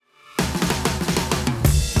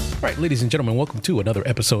All right, ladies and gentlemen, welcome to another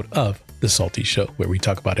episode of The Salty Show, where we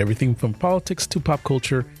talk about everything from politics to pop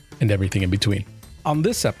culture and everything in between. On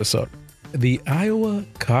this episode, the Iowa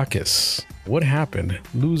Caucus. What happened?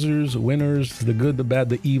 Losers, winners, the good, the bad,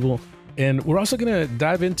 the evil. And we're also going to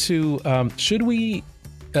dive into, should we,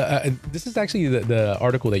 this is actually the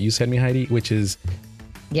article that you sent me, Heidi, which is,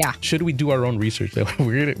 should we do our own research?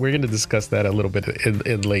 We're gonna discuss that a little bit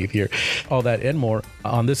in late here. All that and more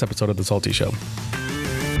on this episode of The Salty Show.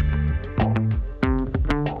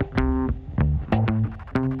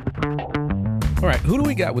 All right, who do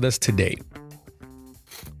we got with us today?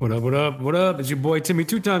 What up, what up, what up? It's your boy Timmy,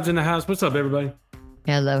 2 times in the house. What's up, everybody?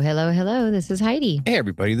 Hello, hello, hello. This is Heidi. Hey,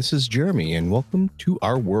 everybody. This is Jeremy, and welcome to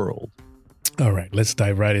our world. All right, let's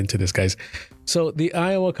dive right into this, guys. So the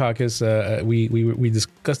Iowa Caucus, we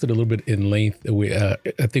discussed it a little bit in length. I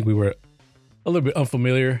think we were a little bit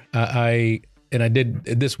unfamiliar. I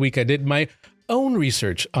did my own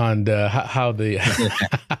research on how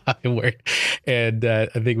it worked, and I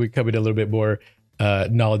think we covered a little bit more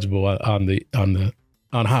knowledgeable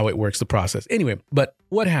on how it works, the process. Anyway, but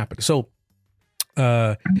what happened? So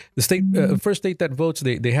the state, first state that votes,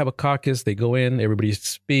 they have a caucus. They go in, everybody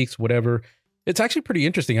speaks, whatever. It's actually pretty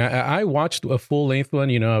interesting. I watched a full length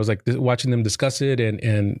one. I was like watching them discuss it,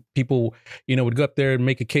 and people, would go up there and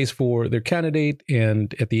make a case for their candidate.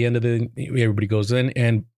 And at the end of everybody goes in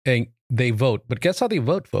and they vote. But guess how they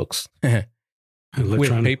vote, folks?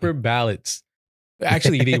 With paper ballots.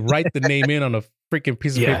 Actually, they write the name in on a freaking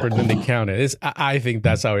piece of paper and then they count it. I think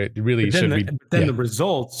that's how it really should be. But then the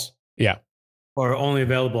results are only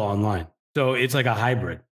available online. So it's like a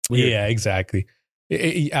hybrid. Weird. Yeah, exactly.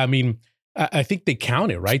 I mean, I think they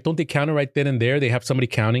count it, right? Don't they count it right then and there? They have somebody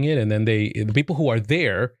counting it, and then the people who are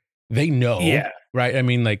there, they know, right? I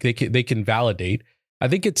mean, like they can validate. I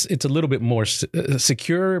think it's a little bit more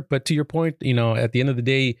secure, but to your point, at the end of the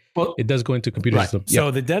day, it does go into computer system.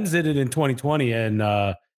 So the Dems did it in 2020,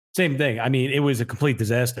 and same thing. I mean, it was a complete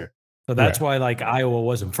disaster. So that's why Iowa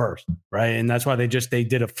wasn't first, right? And that's why they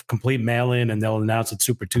did a complete mail-in, and they'll announce it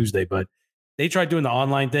Super Tuesday, but they tried doing the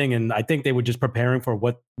online thing, and I think they were just preparing for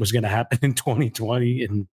what was going to happen in 2020.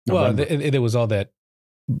 And there was all that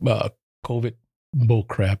COVID bull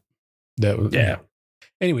crap.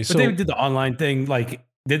 Anyway, so they did the online thing,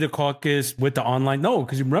 did the caucus with the online. No,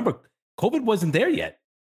 because you remember, COVID wasn't there yet.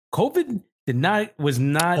 COVID was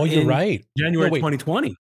not. Oh, you're right. January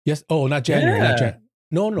 2020. Yes. Oh, not January. Yeah. Not January.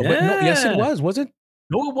 No. But no. Yes, it was it?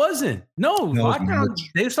 No, it wasn't. No, lockdown.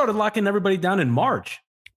 They started locking everybody down in March.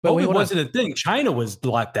 But it wasn't a thing. China was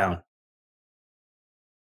locked down.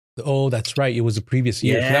 Oh, that's right. It was the previous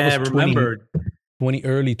year. Yeah, so that was remembered.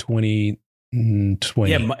 Early 2020.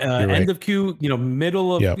 Yeah, end of Q.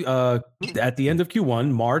 Middle of at the end of Q1,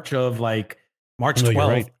 March of March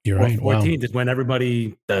 12th. You're right. 14th is when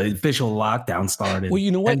the official lockdown started. Well, you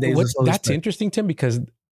know what? That's interesting, Tim, because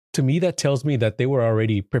to me that tells me that they were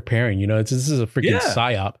already preparing. This is a freaking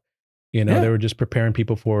psyop. They were just preparing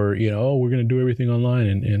people for, we're going to do everything online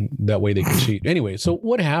and that way they can cheat. Anyway, so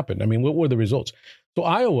what happened? I mean, what were the results? So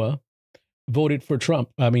Iowa voted for Trump.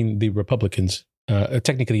 I mean, the Republicans,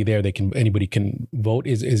 technically there, anybody can vote.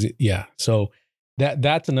 So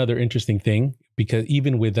that's another interesting thing, because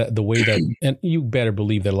even with the way that, and you better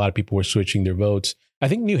believe that a lot of people were switching their votes. I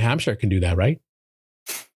think New Hampshire can do that, right?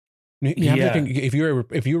 New Hampshire if you're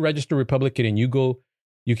a registered Republican and you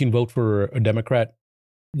can vote for a Democrat.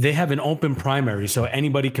 They have an open primary, so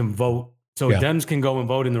anybody can vote. So Dems can go and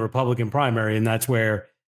vote in the Republican primary, and that's where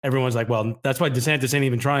everyone's like, well, that's why DeSantis ain't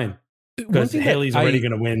even trying, because Haley's already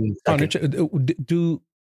going to win.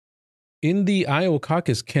 In the Iowa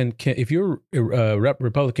caucus, can if you're a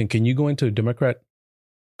Republican, can you go into a Democrat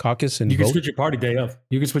caucus and you can vote? switch your party day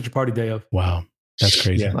of? Wow, that's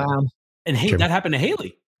crazy. Yeah. Wow, and that happened to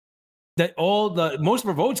Haley. That most of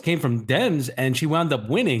her votes came from Dems, and she wound up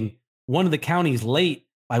winning one of the counties late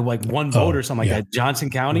by one vote or something like that. Johnson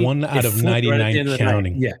County. 1 out of 99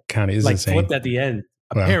 county is insane. Flipped at the end.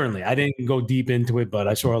 Wow. Apparently, I didn't go deep into it, but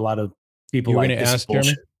I saw a lot of people this is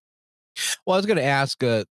bullshit. Well, I was going to ask,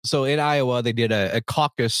 so in Iowa, they did a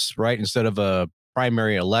caucus, right, instead of a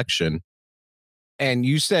primary election. And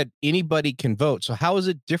you said anybody can vote. So how is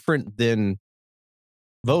it different than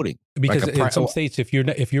voting? Because in some states, if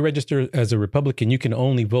you register as a Republican, you can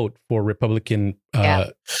only vote for Republican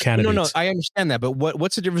candidates. No, I understand that. But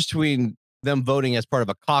what's the difference between them voting as part of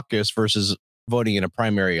a caucus versus voting in a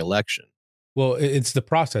primary election? Well, it's the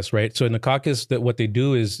process, right? So in the caucus, what they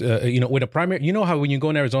do is, with a primary, how when you go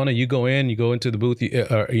in Arizona, you go into the booth,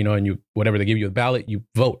 and you whatever they give you a ballot, you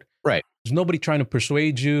vote. Right. There's nobody trying to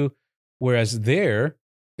persuade you. Whereas there,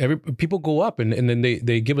 people go up and then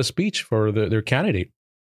they give a speech for their candidate.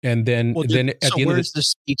 And then at so the end of where's the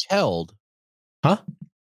speech held? Huh?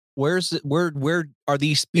 Where are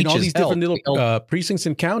these speeches in all these held? different little precincts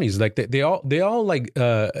and counties, like they all like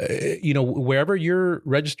wherever you're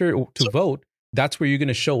registered to vote, that's where you're going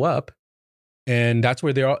to show up, and that's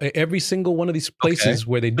where they're all, every single one of these places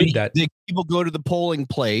where they did that. People go to the polling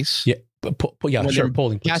place. Yeah,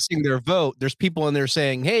 polling place. Casting their vote. There's people in there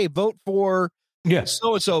saying, "Hey, vote for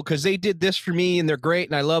so and so because they did this for me and they're great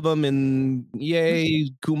and I love them and yay,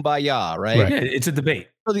 kumbaya!" Right? Yeah, it's a debate.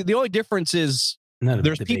 So the only difference is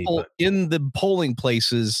there's people in the polling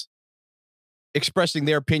places expressing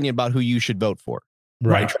their opinion about who you should vote for.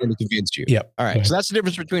 Right. Trying to convince you. Yep. All right. So that's the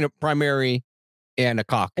difference between a primary and a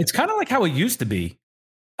caucus. It's kind of like how it used to be.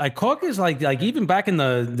 Like caucus, like even back in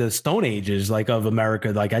the Stone Ages, like of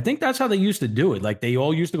America, like I think that's how they used to do it. Like they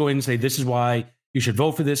all used to go in and say, "This is why you should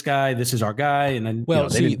vote for this guy. This is our guy." And then,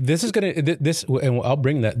 this is gonna and I'll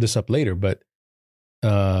bring this up later, but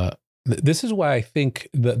this is why I think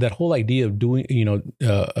that whole idea of doing,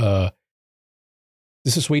 this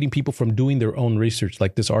is dissuading people from doing their own research,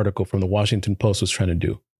 like this article from the Washington Post was trying to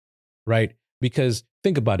do, right? Because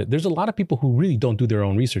think about it. There's a lot of people who really don't do their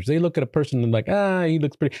own research. They look at a person and like, he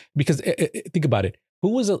looks pretty. Because think about it. Who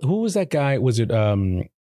was that guy? Was it, oh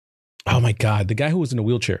my God, the guy who was in a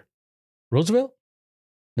wheelchair? Roosevelt?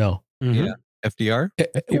 No. Mm-hmm. Yeah. FDR?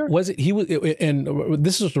 Was it? He was, and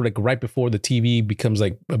this was like right before the TV becomes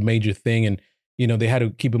like a major thing. And, they had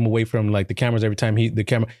to keep him away from like the cameras every time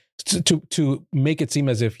to make it seem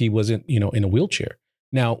as if he wasn't, in a wheelchair.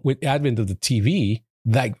 Now, with advent of the TV,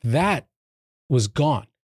 like that was gone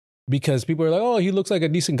because people are like, "Oh, he looks like a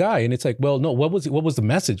decent guy," and it's like, well, no. What was the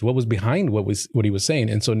message? What was behind what he was saying?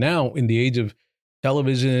 And so now, in the age of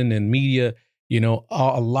television and media,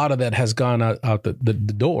 a lot of that has gone out the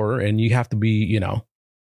door, and you have to be,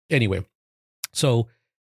 anyway. So,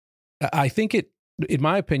 I think in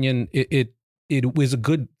my opinion, it was a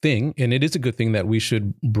good thing, and it is a good thing that we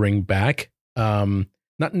should bring back.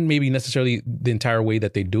 Not maybe necessarily the entire way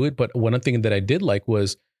that they do it, but one thing that I did like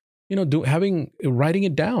was, writing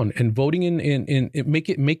it down and voting in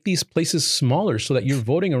make these places smaller so that you're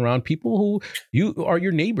voting around people who you are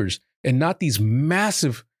your neighbors and not these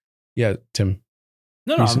massive. Yeah, Tim.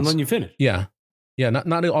 No, I'm letting you finish. Yeah.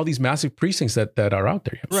 Not all these massive precincts that are out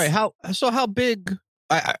there. Right. How big?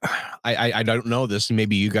 I don't know this.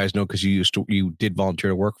 Maybe you guys know because you did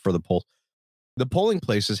volunteer to work for the polling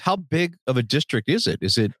places. How big of a district is it?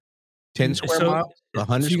 Is it 10 square miles?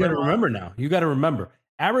 100 so you got to remember now. You got to remember.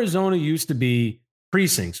 Arizona used to be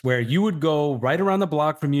precincts where you would go right around the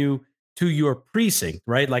block from you to your precinct,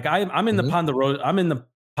 right? Like I'm in the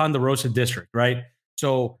Ponderosa district, right?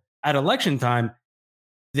 So at election time,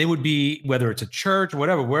 they would be, whether it's a church or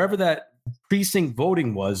whatever, wherever that precinct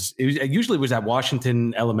voting was, it usually was at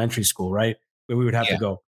Washington Elementary School, right? Where we would have to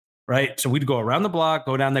go, right? So we'd go around the block,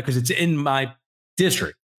 go down there because it's in my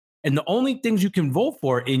district. And the only things you can vote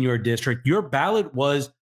for in your district, your ballot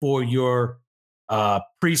was for your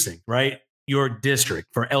precinct, right? Your district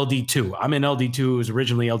for LD2. I'm in LD2. It was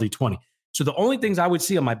originally LD20. So the only things I would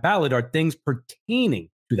see on my ballot are things pertaining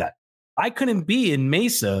to that. I couldn't be in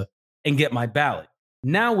Mesa and get my ballot.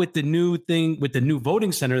 Now with the new thing, with the new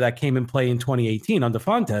voting center that came in play in 2018 on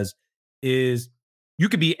Desantis, is you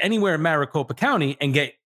could be anywhere in Maricopa County and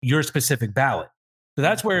get your specific ballot. So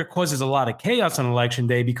that's where it causes a lot of chaos on election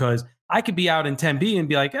day, because I could be out in Tempe and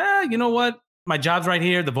be like, you know what? My job's right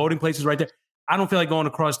here. The voting place is right there. I don't feel like going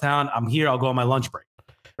across town. I'm here. I'll go on my lunch break.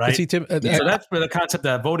 Right. See, Tim, so that's where the concept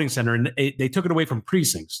of that voting center, and they took it away from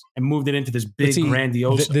precincts and moved it into this big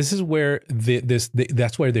grandiose. This is where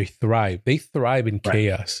that's where they thrive. They thrive in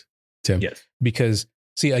chaos, Tim. Yes. Because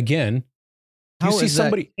again, you see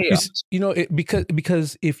somebody,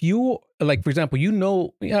 because if you, like, for example,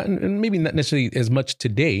 and maybe not necessarily as much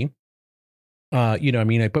today, but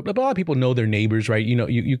a lot of people know their neighbors, right?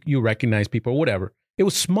 You recognize people or whatever. It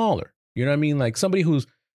was smaller. You know what I mean? Like somebody who's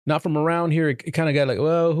not from around here, it kind of got like,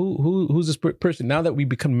 well, who's this person? Now that we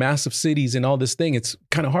become massive cities and all this thing, it's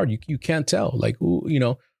kind of hard. You can't tell, like, who,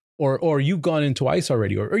 or you've gone in twice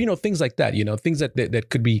already, or things like that. Things that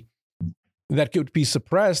could be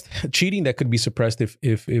suppressed, cheating that could be suppressed if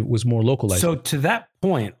it was more localized. So to that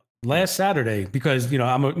point, last Saturday, because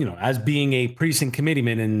I'm as being a precinct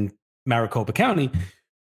committeeman in Maricopa County,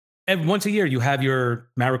 once a year you have your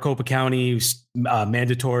Maricopa County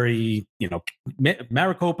mandatory,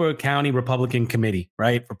 Maricopa County Republican Committee,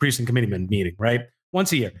 right, for precinct committeeman meeting, right,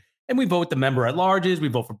 once a year, and we vote the member at larges, we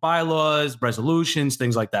vote for bylaws, resolutions,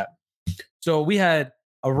 things like that. So we had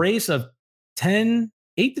a race of 8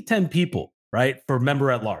 to 10 people, right, for member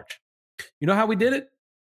at large. You know how we did it?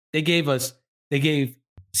 They gave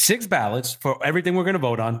 6 ballots for everything we're going to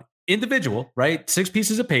vote on, individual, right? 6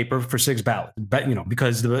 pieces of paper for 6 ballots, but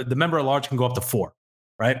because the member at large can go up to 4,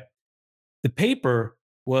 right? The paper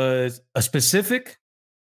was a specific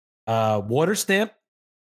water stamp.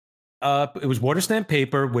 It was water stamp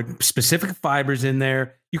paper with specific fibers in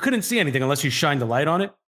there. You couldn't see anything unless you shined the light on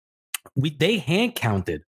it. They hand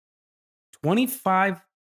counted over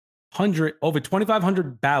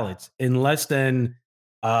 2,500 ballots in less than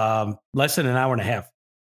an hour and a half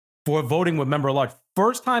for voting with member at large.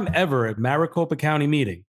 First time ever at Maricopa County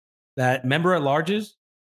meeting that member at larges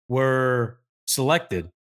were selected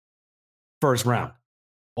first round.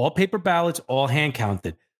 All paper ballots, all hand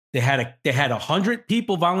counted. They had 100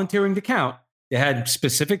 people volunteering to count. They had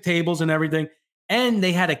specific tables and everything, and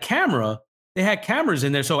they had a camera. They had cameras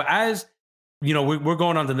in there. So as we're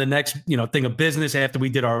going on to the next thing of business after we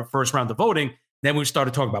did our first round of voting. Then we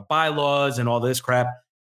started talking about bylaws and all this crap.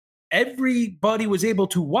 Everybody was able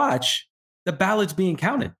to watch the ballots being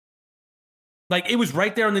counted. Like it was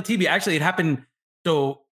right there on the TV. Actually, it happened.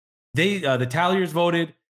 So the talliers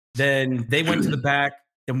voted. Then they went to the back.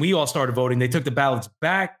 Then we all started voting. They took the ballots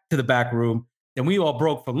back to the back room. Then we all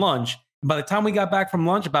broke for lunch. And by the time we got back from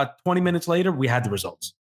lunch, about 20 minutes later, we had the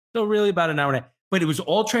results. So really about an hour and a half. But it was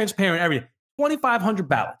all transparent, everything. 2,500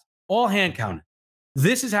 ballots, all hand counted.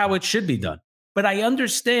 This is how it should be done. But I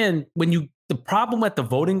understand the problem at the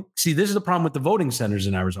voting. See, this is the problem with the voting centers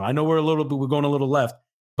in Arizona. I know we're going a little left,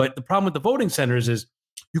 but the problem with the voting centers is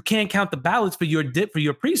you can't count the ballots for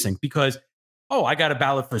your precinct because, I got a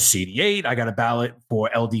ballot for CD8, I got a ballot for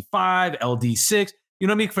LD5, LD6. You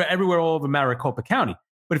know what I mean? For everywhere all over Maricopa County.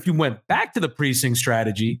 But if you went back to the precinct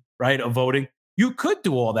strategy, right, of voting, you could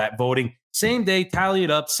do all that voting same day, tally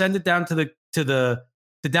it up, send it down to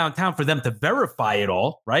downtown for them to verify it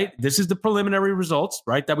all, right? This is the preliminary results,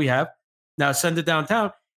 right, that we have. Now send it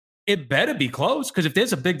downtown. It better be close because if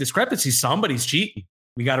there's a big discrepancy, somebody's cheating.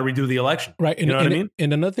 We got to redo the election. Right. You know what I mean?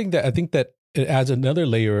 And another thing that I think that it adds another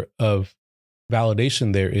layer of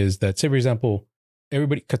validation there is that, say, for example,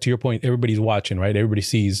 everybody, to your point, everybody's watching, right? Everybody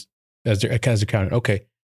sees as they're counting. Okay,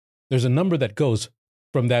 there's a number that goes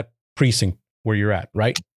from that precinct where you're at,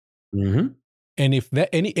 right? Mm-hmm. And if that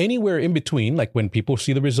anywhere in between, like when people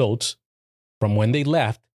see the results from when they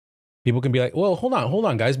left, people can be like, well, hold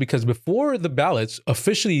on, guys, because before the ballots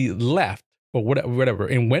officially left or whatever,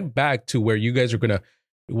 and went back to where you guys are going to,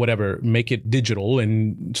 make it digital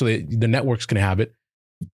and so that the networks can have it.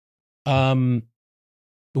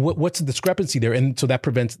 What's the discrepancy there? And so that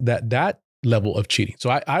prevents that level of cheating. So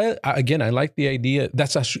I again, I like the idea.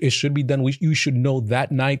 That's how it should be done. You should know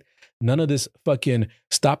that night. None of this fucking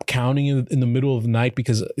stop counting in the middle of the night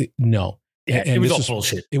because no. Yeah, and it was all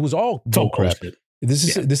bullshit. It was all bullcrap.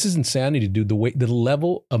 This is insanity, dude. The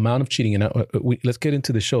level amount of cheating. And let's get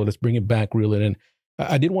into the show. Let's bring it back, reel it in.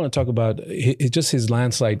 I did want to talk about just his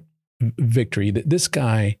landslide victory. This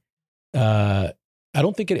guy, I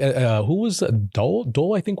don't think who was Dole?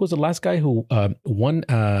 Dole, I think, was the last guy who won.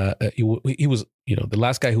 He was, the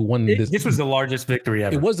last guy who won this. This was the largest victory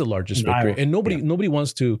ever. It was the largest victory, and nobody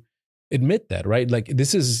wants to admit that, right? Like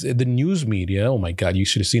this is the news media. Oh my God, you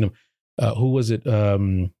should have seen him. Who was it?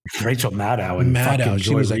 Rachel Maddow.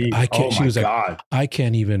 She was like, I can't. She was like, God. I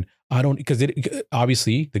can't even. I don't because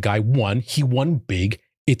obviously the guy won. He won big.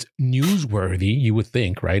 It's newsworthy. You would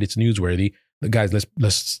think, right? It's newsworthy. The guys,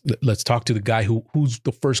 let's talk to the guy who's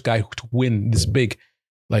the first guy to win this big.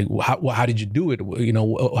 Like, how did you do it?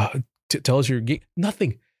 Tell us your game.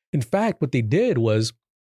 Nothing. In fact, what they did was,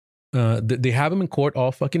 they have him in court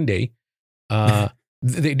all fucking day.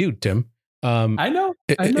 They do, Tim. I know.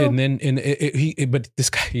 And then but this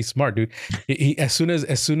guy, he's smart, dude. He as soon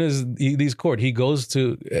as he leaves court, he goes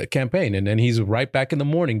to campaign, and then he's right back in the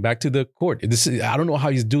morning, back to the court. I don't know how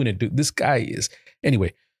he's doing it, dude. This guy is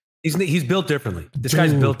anyway. He's built differently. This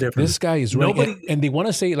guy's built differently. This guy is right. And they want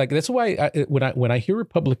to say, like, that's why when I hear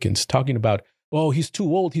Republicans talking about, oh, he's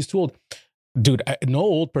too old. Dude, no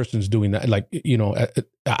old person's doing that. Like,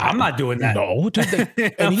 I'm not doing that. No,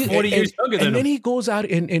 dude. I'm 40 years younger than him. And then he goes out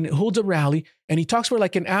and holds a rally, and he talks for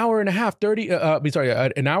like an hour and a half,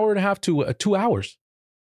 an hour and a half to 2 hours.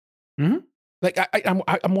 Mm-hmm. Like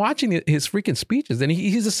I'm watching his freaking speeches, and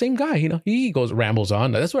he's the same guy. He rambles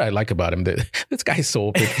on. That's what I like about him. This guy's so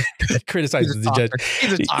open. Criticizes the judge.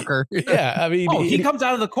 He's a talker. Yeah, I mean, he comes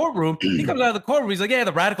out of the courtroom. He's like, yeah,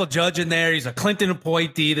 the radical judge in there. He's a Clinton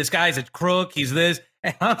appointee. This guy's a crook. He's this.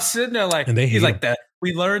 And I'm sitting there like, he's like that.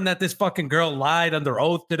 We learned that this fucking girl lied under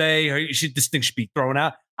oath today. This thing should be thrown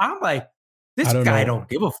out. I'm like, this guy don't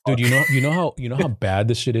give a fuck. Dude, you know how bad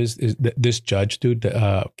this shit is this judge, dude,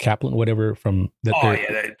 Kaplan, whatever, from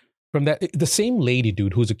that. From that, the same lady,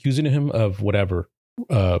 dude, who's accusing him of whatever,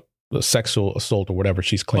 sexual assault or whatever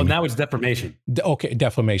she's claiming. Well, now it's defamation. Okay,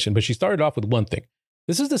 defamation. But she started off with one thing.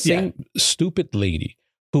 This is the same stupid lady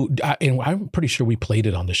who, and I'm pretty sure we played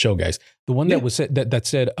it on the show, guys. The one that was said that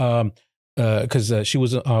said, because she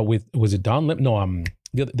was was it Don Lim? No,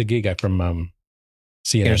 the gay guy from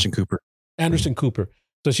CNN. Anderson Cooper.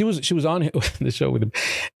 So she was on the show with him,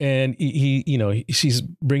 and she's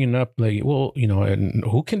bringing up like, well, and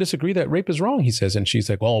who can disagree that rape is wrong? He says, and she's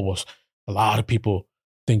like, well, a lot of people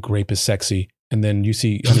think rape is sexy. And then you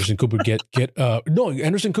see Anderson Cooper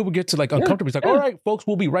Anderson Cooper gets like uncomfortable. He's like, all right, folks,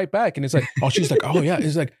 we'll be right back. And it's like, oh, she's like, oh yeah.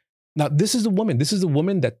 It's like, now this is the woman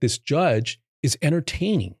that this judge is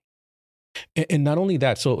entertaining. And not only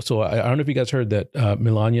that, so I don't know if you guys heard that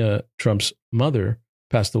Melania Trump's mother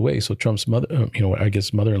passed away. So Trump's mother, I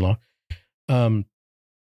guess mother-in-law. They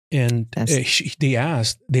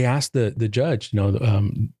asked the judge,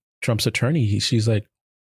 Trump's attorney, she's like,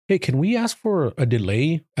 hey, can we ask for a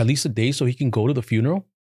delay, at least a day, so he can go to the funeral?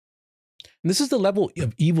 And this is the level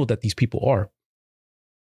of evil that these people are.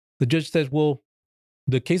 The judge says, well,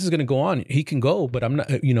 the case is going to go on. He can go, but I'm not,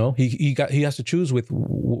 he has to choose with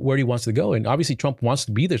where he wants to go. And obviously Trump wants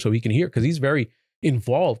to be there so he can hear, because he's very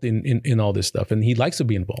involved in all this stuff. And he likes to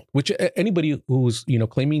be involved, which anybody who's,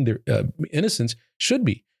 claiming their innocence should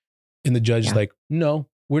be. And the judge is like, no,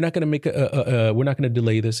 we're not going to make we're not going to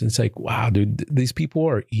delay this. And it's like, wow, dude, these people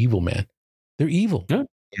are evil, man. They're evil.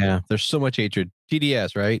 Yeah. There's so much hatred.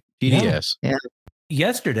 TDS, right? TDS. Yeah.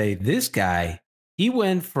 Yesterday, this guy, he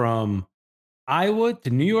went from Iowa to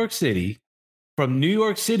New York City, from New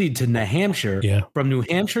York City to New Hampshire, from New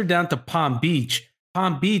Hampshire down to Palm Beach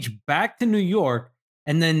back to New York,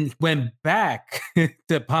 and then went back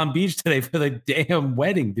to Palm Beach today for the damn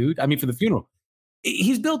wedding, dude. I mean, for the funeral.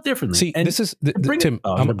 He's built differently. See, and this is Tim.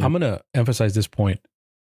 I'm going to emphasize this point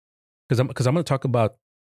because I'm going to talk about,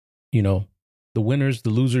 the winners,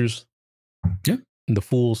 the losers, and the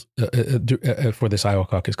fools for this Iowa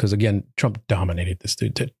caucus. Because again, Trump dominated this.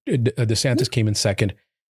 DeSantis came in second.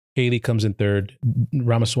 Haley comes in third.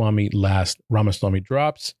 Ramaswamy last. Ramaswamy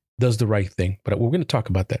drops, does the right thing. But we're going to talk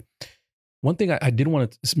about that. One thing I did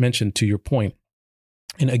want to mention to your point,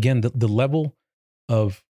 and again, the level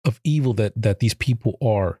of evil that these people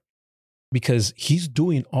are, because he's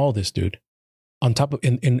doing all this, dude, on top of,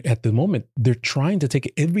 and at the moment, they're trying to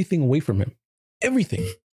take everything away from him. Everything.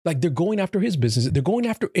 Like they're going after his business. They're going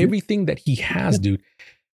after everything that he has, dude.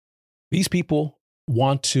 These people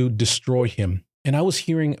want to destroy him. And I was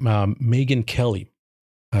hearing Megyn Kelly.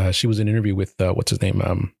 She was in an interview with, what's his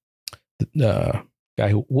name? The guy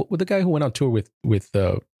who went on tour with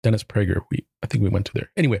Dennis Prager. I think we went to there.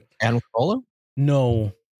 Anyway. Adam Carolla?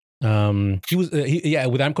 No. He was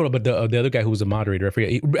with Adam Carolla, but the other guy who was a moderator, I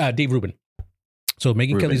forget, Dave Rubin. So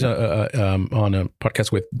Megyn Kelly's on a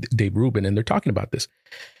podcast with Dave Rubin, and they're talking about this.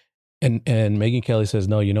 And Megyn Kelly says,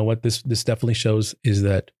 no, you know what this definitely shows is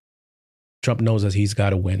that Trump knows that he's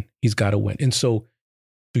got to win. He's got to win. And so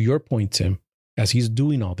to your point, Tim, as he's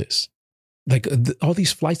doing all this, like all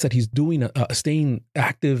these flights that he's doing, staying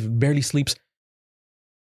active, barely sleeps.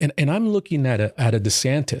 And I'm looking at a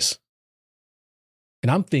DeSantis,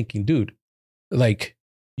 and I'm thinking, dude, like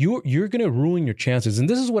you're going to ruin your chances. And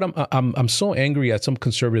this is what I'm so angry at some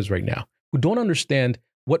conservatives right now who don't understand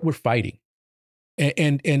what we're fighting.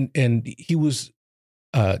 And he was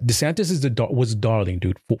DeSantis was darling,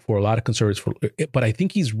 dude, for a lot of conservatives. But I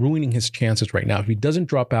think he's ruining his chances right now if he doesn't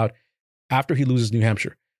drop out after he loses New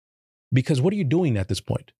Hampshire. Because what are you doing at this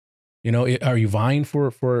point? Are you vying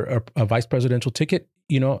for a vice presidential ticket?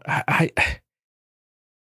 All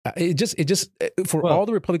the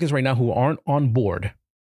Republicans right now who aren't on board,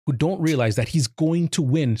 who don't realize that he's going to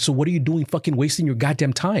win. So what are you doing? Fucking wasting your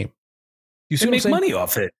goddamn time. You see, make money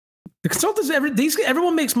off it. The consultants,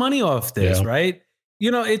 everyone makes money off this, right?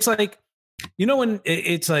 It's like,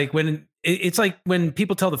 it's like when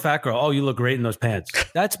people tell the fat girl, "Oh, you look great in those pants."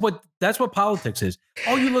 That's what politics is.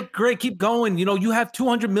 "Oh, you look great. Keep going. You have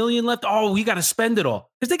 200 million left. Oh, we got to spend it all,"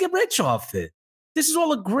 because they get rich off it. This is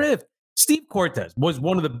all a grift. Steve Cortez was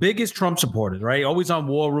one of the biggest Trump supporters, right? Always on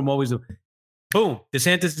War Room, always. Boom.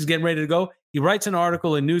 DeSantis is getting ready to go. He writes an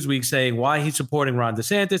article in Newsweek saying why he's supporting Ron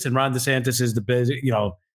DeSantis, and Ron DeSantis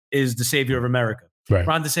is the savior of America. Right.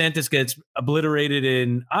 Ron DeSantis gets obliterated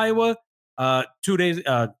in Iowa 2 days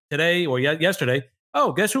today or yesterday.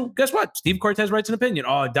 Oh, guess what? Steve Cortez writes an opinion.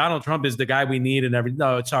 Oh, Donald Trump is the guy we need and everything.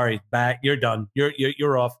 No, sorry, back. You're done.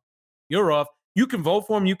 You're off. You're off. You can vote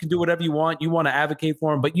for him. You can do whatever you want. You want to advocate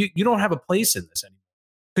for him, but you don't have a place in this anymore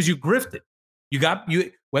because you grifted.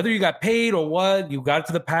 Whether you got paid or what, you got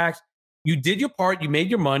to the PACs. You did your part. You made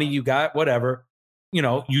your money. You got whatever.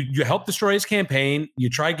 You helped destroy his campaign. You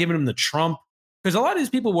tried giving him the Trump because a lot of these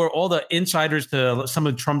people were all the insiders to some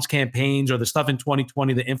of Trump's campaigns or the stuff in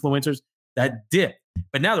 2020, the influencers that dipped.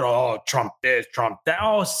 But now they're all, Trump this, Trump that.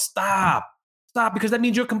 Oh, stop, because that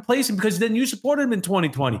means you're complacent because then you supported him in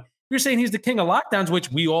 2020. You're saying he's the king of lockdowns,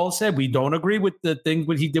 which we all said we don't agree with the thing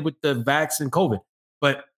what he did with the vax and COVID.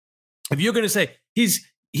 But if you're going to say he's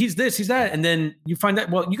this, he's that, and then you find that,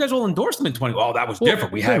 well, you guys all endorsed him in 20. Oh, that was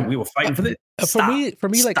different. We were fighting for this. For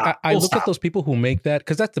me, like I look at those people who make that,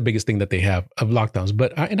 because that's the biggest thing that they have of lockdowns.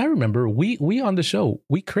 But I remember we on the show,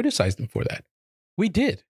 we criticized him for that. We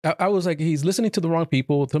did. I was like, he's listening to the wrong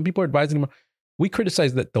people. Some people are advising him. We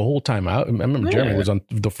criticized that the whole time out. I remember Jeremy was on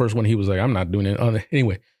the first one. He was like, I'm not doing it.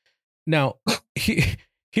 Anyway, now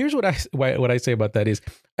here's what I say about that is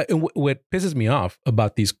what pisses me off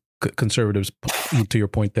about these conservatives, to your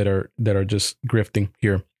point, that are just grifting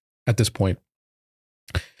here at this point,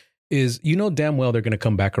 is damn well they're going to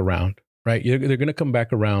come back around, right? They're going to come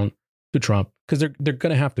back around to Trump because they're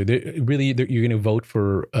going to have to. You're going to vote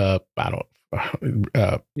for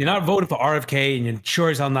you're not voting for RFK, and you're sure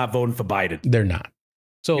as hell not voting for Biden. They're not.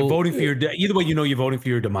 So you're voting for either way. You're voting for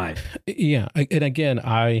your demise. Yeah, and again,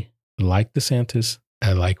 I like DeSantis.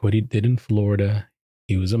 I like what he did in Florida.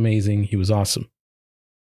 He was amazing. He was awesome.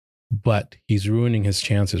 But he's ruining his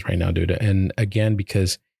chances right now, dude. And again,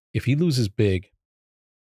 because if he loses big,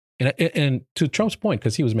 and to Trump's point,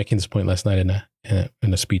 because he was making this point last night in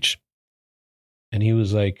a speech, and he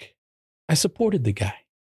was like, "I supported the guy.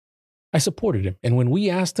 I supported him." And when we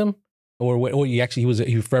asked him,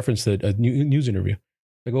 he referenced a news interview,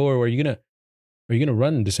 like, "Oh, are you gonna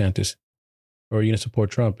run DeSantis, or are you gonna support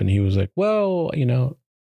Trump?" And he was like, "Well,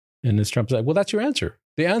 And this Trump's like, "Well, that's your answer.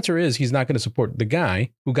 The answer is he's not going to support the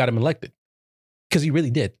guy who got him elected, because he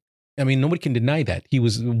really did. I mean, nobody can deny that. He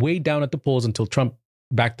was way down at the polls until Trump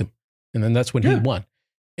backed him. And then that's when he won.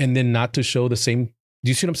 And then not to show the same.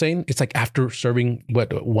 Do you see what I'm saying? It's like after serving,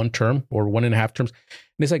 one term or 1.5 terms. And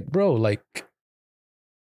it's like, bro, like,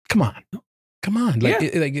 come on.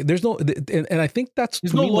 Like, there's no, and I think that's,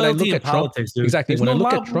 there's no loyalty in politics, dude. Exactly. There's when I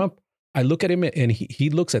look at Trump, I look at him and he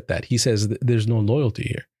looks at that. He says, there's no loyalty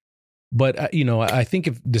here. But, I think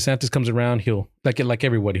if DeSantis comes around, he'll like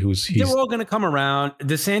everybody they're all going to come around.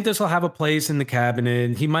 DeSantis will have a place in the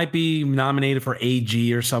cabinet. He might be nominated for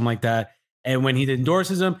AG or something like that. And when he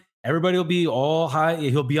endorses him, everybody will be all high.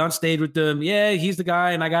 He'll be on stage with them. Yeah, he's the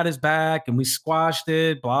guy and I got his back and we squashed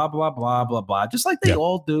it, blah, blah, blah, blah, blah. Just like they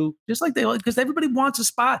all do. Just like they all, because everybody wants a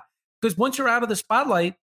spot. Because once you're out of the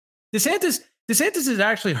spotlight, DeSantis is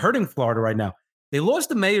actually hurting Florida right now. They lost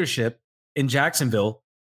the mayorship in Jacksonville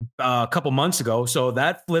a couple months ago, so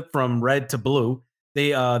that flipped from red to blue.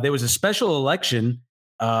 There was a special election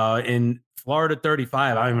in Florida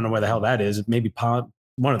 35. I don't even know where the hell that is. Maybe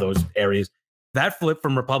one of those areas. That flipped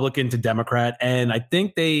from Republican to Democrat, and I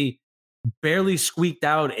think they barely squeaked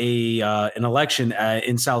out an election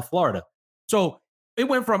in South Florida. So it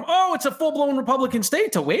went from, oh, it's a full blown Republican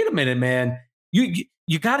state to, wait a minute, man, you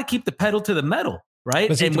got to keep the pedal to the metal.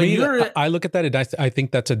 Right. And when I look at that, and I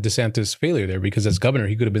think that's a DeSantis failure there, because as governor,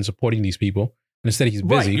 he could have been supporting these people. And instead, he's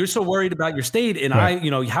busy. Right. You're so worried about your state. And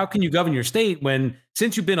how can you govern your state when,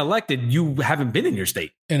 since you've been elected, you haven't been in your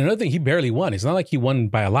state? And another thing, he barely won. It's not like he won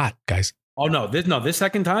by a lot, guys. Oh, no. This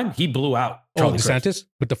second time, he blew out Charlie DeSantis.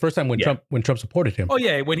 But the first time when Trump supported him. Oh,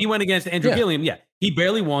 yeah. When he went against Andrew Gilliam, he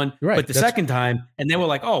barely won. Right. But the second time, and they were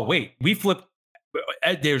like, oh, wait, we flipped.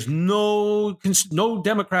 There's no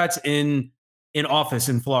Democrats in office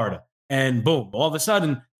in Florida, and boom, all of a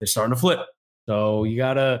sudden they're starting to flip. So you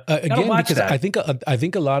gotta again, watch because that. I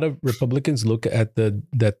think a lot of Republicans look at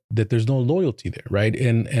that there's no loyalty there, right?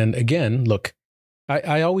 And again, look,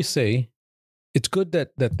 I always say it's good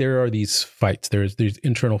that there are these fights. There's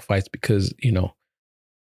internal fights, because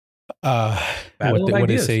what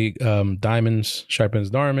they say, diamonds sharpens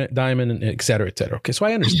diamond, and et cetera, et cetera. Okay, so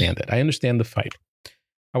I understand that. I understand the fight.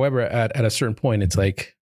 However, at a certain point, it's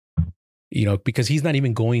like, because he's not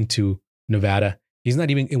even going to Nevada. He's not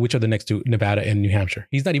even, which are the next two, Nevada and New Hampshire.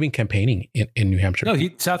 He's not even campaighning in New Hampshire. No,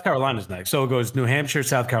 South Carolina's next. So it goes New Hampshire,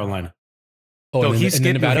 South Carolina. Oh, so he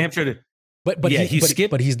skipped New Hampshire. He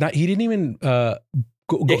skipped. But he's not. He didn't even.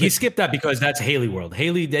 He skipped that because that's Haley world.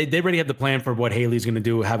 Haley, they already have the plan for what Haley's going to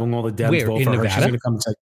do, having all the Dems vote for her. She's going to come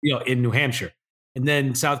in New Hampshire, and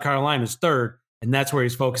then South Carolina's third, and that's where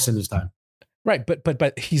he's focusing his time. Right,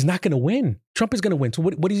 but he's not going to win. Trump is going to win. So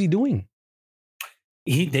what is he doing?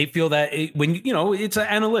 They feel that when it's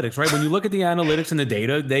analytics, right? When you look at the analytics and the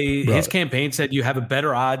data, his campaign said you have a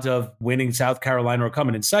better odds of winning South Carolina or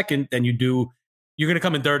coming in second than you do. You're going to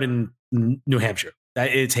come in third in New Hampshire.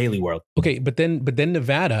 It's Haley world. Okay, but then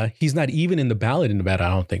Nevada, he's not even in the ballot in Nevada, I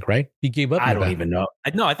don't think, right? He gave up I Nevada. don't even know.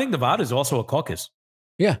 No, I think Nevada is also a caucus.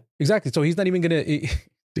 Yeah, exactly. So he's not even gonna.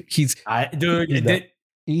 He's done.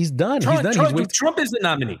 He's done. Trump is the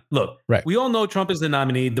nominee. Look, right. We all know Trump is the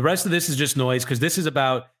nominee. The rest of this is just noise because this is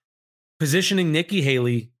about positioning Nikki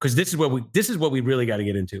Haley. Because this is what we really got to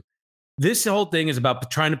get into. This whole thing is about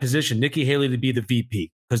trying to position Nikki Haley to be the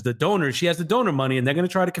VP because she has the donor money, and they're going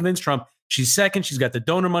to try to convince Trump she's second. She's got the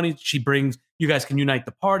donor money. She brings, you guys can unite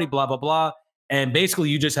the party, blah, blah, blah. And basically,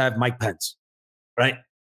 you just have Mike Pence, right?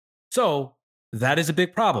 So that is a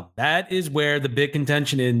big problem. That is where the big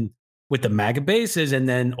contention with the MAGA base is, and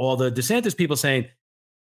then all the DeSantis people saying,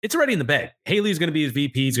 it's already in the bag. Haley's going to be his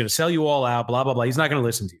VP. He's going to sell you all out, blah, blah, blah. He's not going to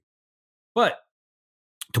listen to you. But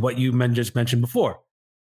to what you just mentioned before,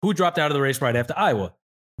 who dropped out of the race right after Iowa?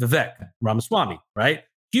 Vivek Ramaswamy, right?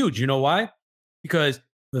 Huge. You know why? Because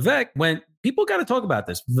people got to talk about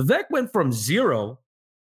this. Vivek went from 0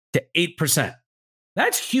 to 8%.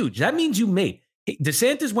 That's huge. That means you made.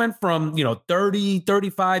 DeSantis went from 30,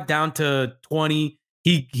 35 down to 20.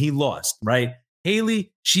 He lost, right?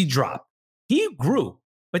 Haley, she dropped. He grew,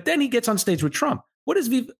 but then he gets on stage with Trump. What does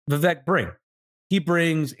Vivek bring? He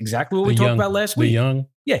brings exactly what we talked about last week. The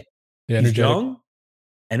energetic. He's young,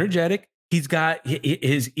 energetic. He's got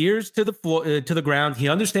his ears to the floor, to the ground. He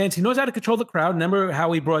understands. He knows how to control the crowd. Remember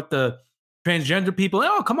how he brought the transgender people?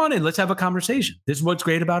 Oh, come on in. Let's have a conversation. This is what's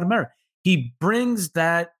great about America. He brings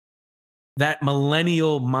that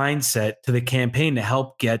millennial mindset to the campaign to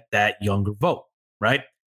help get that younger vote, right?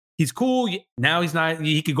 He's cool. Now he's not,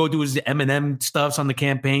 he could go do his M&M stuffs on the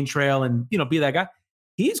campaign trail and, be that guy.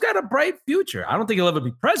 He's got a bright future. I don't think he'll ever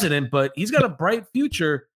be president, but he's got a bright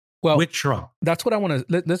future with Trump. That's what I want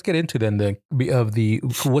to, let's get into then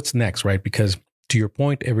what's next, right? Because to your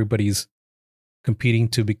point, everybody's competing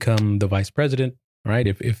to become the vice president, right?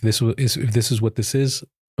 If this is what this is,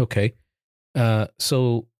 okay.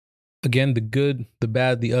 So again, the good, the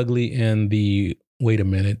bad, the ugly, and the wait a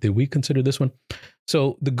minute, did we consider this one?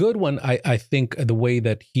 So the good one, I think the way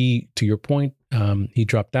that to your point, he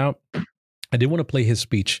dropped out. I did want to play his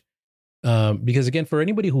speech because again, for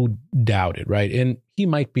anybody who doubted, right, and he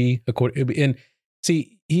might be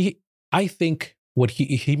I think what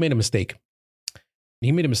he made a mistake.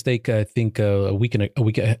 He made a mistake. I think a week and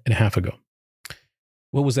a half ago.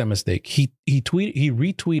 What was that mistake? He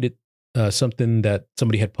retweeted something that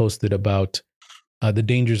somebody had posted about the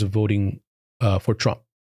dangers of voting for Trump.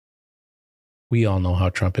 We all know how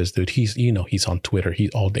Trump is, dude. He's on Twitter. He's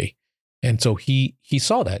all day. And so he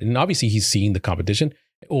saw that. And obviously he's seeing the competition,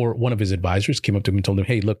 or one of his advisors came up to him and told him,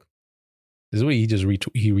 hey, look, this is what he just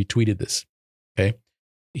he retweeted this. Okay.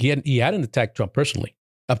 He hadn't attacked Trump personally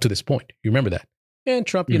up to this point. You remember that? And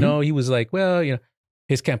Trump, he was like, well,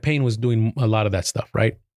 his campaign was doing a lot of that stuff,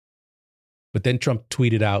 right? But then Trump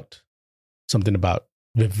tweeted out something about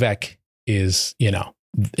Vivek is,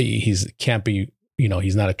 he's can't be,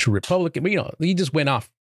 he's not a true Republican, but he just went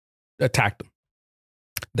off, attacked him.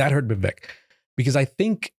 That hurt Vivek, because I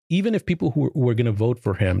think even if people who were going to vote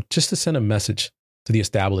for him, just to send a message to the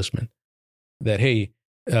establishment that, hey,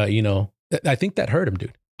 I think that hurt him,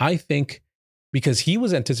 dude. I think because he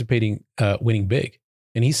was anticipating winning big,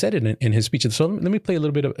 and he said it in his speech. So let me play a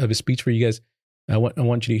little bit of his speech for you guys. I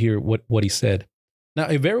want you to hear what he said. Now,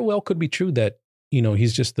 it very well could be true that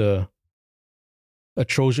he's just a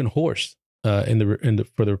Trojan horse for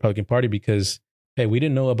the Republican Party, because hey, we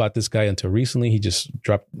didn't know about this guy until recently. He just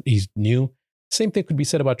dropped. He's new. Same thing could be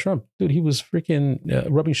said about Trump, dude. He was freaking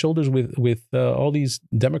rubbing shoulders with all these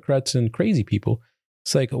Democrats and crazy people.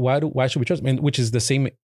 It's like, why should we trust him? And which is the same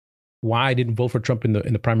why I didn't vote for Trump in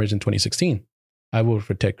the primaries in 2016. I voted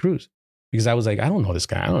for Ted Cruz because I was like, I don't know this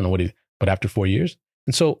guy. I don't know what he. But after 4 years,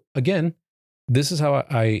 and so again, this is how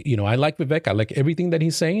I like Vivek. I like everything that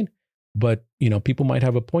he's saying, but people might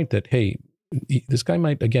have a point that, hey, this guy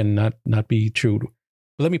might again not be true.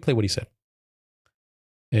 But let me play what he said.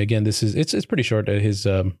 Again, it's pretty short. His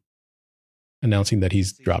announcing that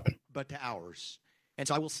he's dropping. But to ours, and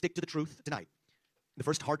so I will stick to the truth tonight. The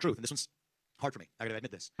first hard truth, and this one's hard for me. I got to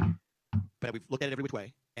admit this, but we've looked at it every which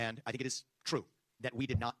way, and I think it is true that we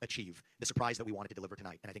did not achieve the surprise that we wanted to deliver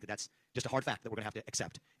tonight, and I think that's just a hard fact that we're going to have to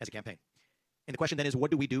accept as a campaign. And the question then is,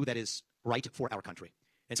 what do we do that is right for our country?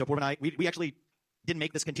 And so Porv and I, we actually didn't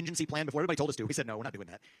make this contingency plan before everybody told us to. We said, no, we're not doing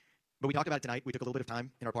that. But we talked about it tonight. We took a little bit of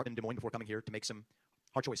time in our apartment in Des Moines before coming here to make some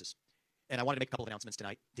hard choices. And I wanted to make a couple of announcements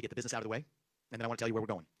tonight to get the business out of the way, and then I want to tell you where we're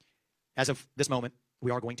going. As of this moment,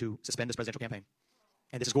 we are going to suspend this presidential campaign.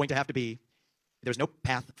 And this is going to have to be, there's no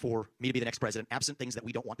path for me to be the next president absent things that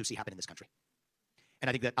we don't want to see happen in this country. And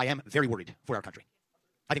I think that I am very worried for our country.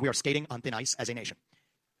 I think we are skating on thin ice as a nation.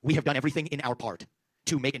 We have done everything in our part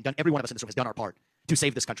to make, and done, every one of us in this room has done our part to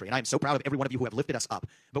save this country. And I am so proud of every one of you who have lifted us up,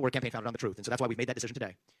 but we're a campaign founded on the truth. And so that's why we've made that decision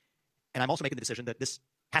today. And I'm also making the decision that this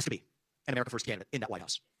has to be an America First candidate in that White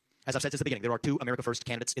House. As I've said since the beginning, there are 2 America First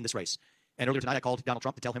candidates in this race. And earlier tonight, I called Donald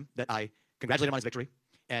Trump to tell him that I congratulate him on his victory.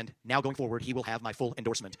 And now going forward, he will have my full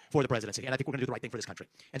endorsement for the presidency. And I think we're going to do the right thing for this country.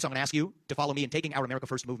 And so I'm going to ask you to follow me in taking our America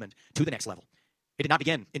First movement to the next level. It did not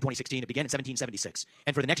begin in 2016. It began in 1776.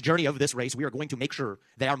 And for the next journey of this race, we are going to make sure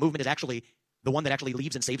that our movement is actually the one that actually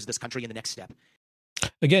leads and saves this country in the next step.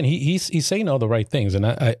 Again, he's saying all the right things, and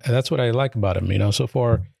I that's what I like about him. You know, so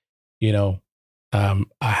far, you know, I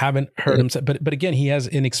haven't heard him say, but again, he has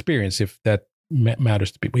inexperience if that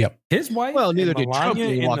matters to people. Yeah, his wife, well, neither did Trump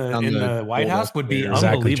in the White House would be exactly,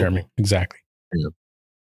 unbelievable. Jeremy. Exactly. Yeah.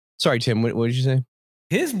 Sorry, Tim. What did you say?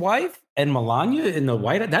 His wife and Melania in the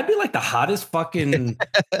White House, that'd be like the hottest fucking dude.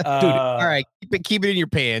 All right, keep it in your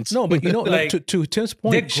pants. No, but you know, like, to Tim's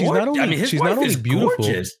point, she's not only she's not only beautiful.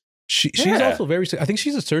 Gorgeous. She's also very. I think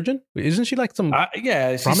she's a surgeon, isn't she? Like some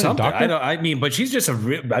she's prominent doctor. I mean, but she's just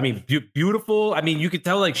beautiful. I mean, you could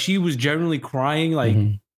tell like she was generally crying,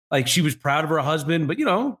 like she was proud of her husband. But you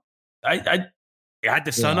know, I had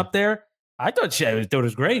the son up there. I thought it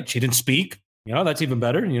was great. She didn't speak. You know, that's even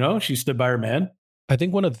better. You know, she stood by her man. I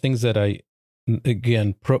think one of the things that I,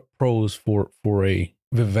 again, pros for a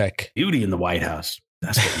Vivek. Beauty in the White House.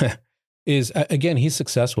 That's what is, again, he's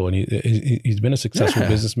successful, and he's been a successful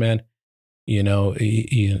businessman. You know,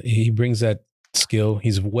 he brings that skill.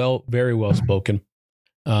 He's very well spoken.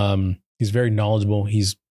 He's very knowledgeable. He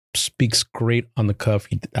speaks great on the cuff.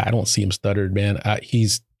 I don't see him stuttered, man.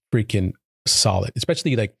 He's freaking solid,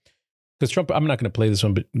 especially like, because Trump, I'm not going to play this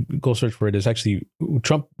one, but go search for it. It's actually,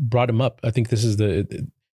 Trump brought him up. I think this is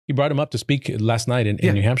he brought him up to speak last night in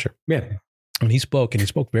New Hampshire. Yeah. And he spoke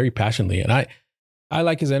very passionately. And I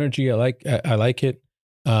like his energy. I like it.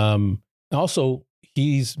 Also,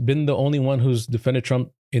 he's been the only one who's defended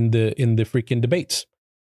Trump in the freaking debates,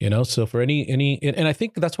 you know? So for any, and I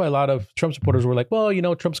think that's why a lot of Trump supporters were like, well, you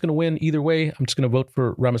know, Trump's going to win either way. I'm just going to vote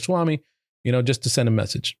for Ramaswamy, you know, just to send a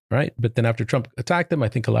message, right? But then after Trump attacked him, I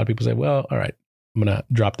think a lot of people say, well, all right, I'm going to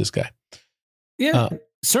drop this guy. Yeah.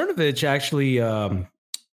 Cernovich actually,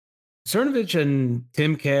 Cernovich and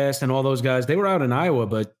Tim Cass and all those guys, they were out in Iowa,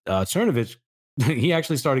 but Cernovich, he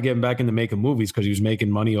actually started getting back into making movies because he was making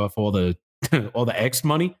money off all the all the X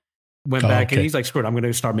money. Went back and he's like, screw it, I'm going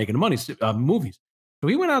to start making movies. So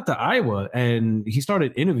he went out to Iowa and he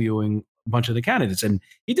started interviewing a bunch of the candidates, and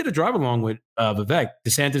he did a drive along with Vivek.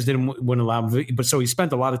 Desantis wouldn't allow him, but so he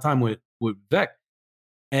spent a lot of time with Vivek.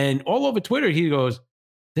 And all over Twitter, he goes,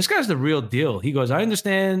 this guy's the real deal. He goes, I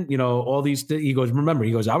understand, you know, all these, he goes, remember,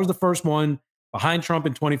 he goes, I was the first one behind Trump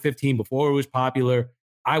in 2015 before it was popular.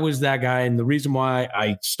 I was that guy. And the reason why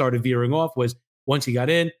I started veering off was once he got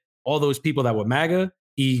in, all those people that were MAGA,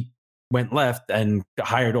 he went left and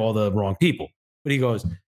hired all the wrong people. But he goes,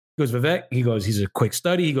 Vivek, he goes, he's a quick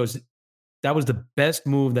study. He goes, that was the best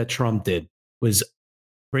move that Trump did, was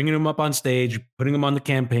bringing him up on stage, putting him on the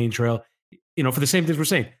campaign trail, you know, for the same things we're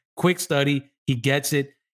saying. Quick study, he gets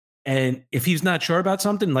it. And if he's not sure about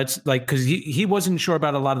something, because he wasn't sure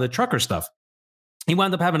about a lot of the trucker stuff. He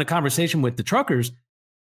wound up having a conversation with the truckers,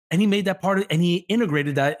 and he made that part of, and he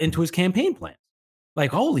integrated that into his campaign plan.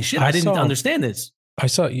 Like, holy shit, I didn't understand this. I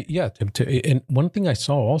saw, and one thing I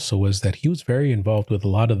saw also was that he was very involved with a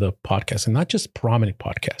lot of the podcasts, and not just prominent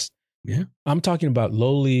podcasts. Yeah. I'm talking about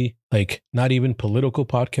lowly, like not even political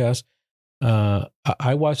podcasts.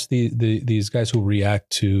 I watch these guys who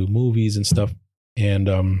react to movies and stuff,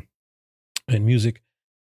 and music.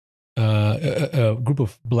 A group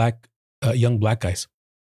of young black guys,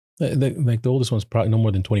 like the oldest one's probably no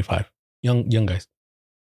more than 25. Young guys,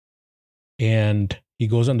 and he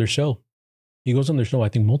goes on their show. I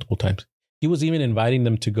think multiple times. He was even inviting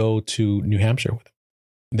them to go to New Hampshire with him.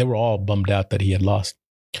 They were all bummed out that he had lost.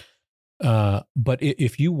 But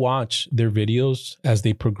if you watch their videos as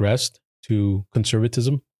they progressed to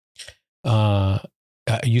conservatism,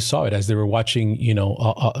 you saw it as they were watching, you know,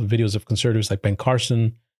 videos of conservatives like Ben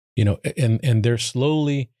Carson, you know, and they're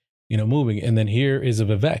slowly, you know, moving. And then here is a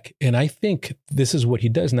Vivek. And I think this is what he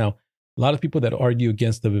does. Now, a lot of people that argue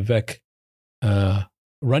against the Vivek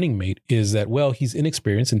running mate is that, well, he's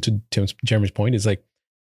inexperienced. And to Jeremy's point is like,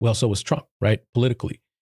 well, so was Trump, right? Politically.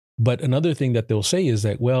 But another thing that they'll say is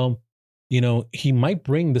that, well, you know, he might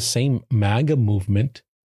bring the same MAGA movement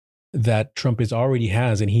that Trump already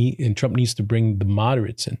has, and Trump needs to bring the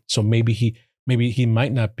moderates in. So maybe he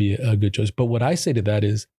might not be a good choice. But what I say to that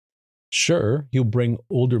is, sure, he'll bring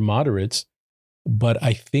older moderates, but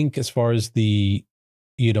I think as far as the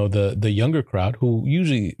the younger crowd who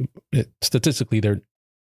usually statistically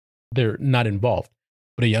they're not involved,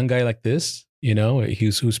 but a young guy like this,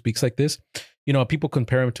 who speaks like this, people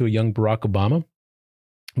compare him to a young Barack Obama,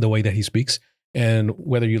 the way that he speaks. And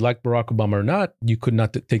whether you like Barack Obama or not, you could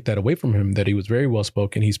not take that away from him, that he was very well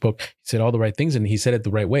spoken. He said all the right things, and he said it the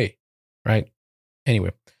right way. Right.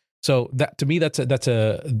 Anyway, so that to me, that's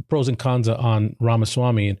a pros and cons on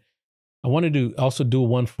Ramaswamy. And I wanted to also do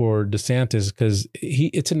one for DeSantis because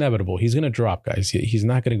it's inevitable. He's going to drop, guys. He's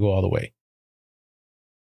not going to go all the way.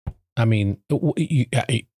 I mean,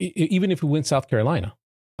 even if we win South Carolina,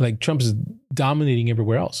 like Trump is dominating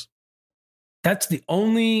everywhere else. That's the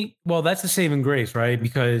saving grace, right?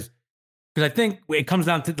 Because I think it comes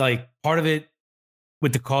down to like part of it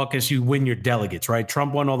with the caucus, you win your delegates, right?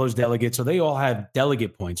 Trump won all those delegates. So they all have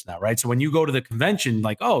delegate points now, right? So when you go to the convention,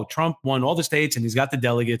 like, oh, Trump won all the states and he's got the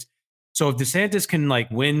delegates. So if DeSantis can like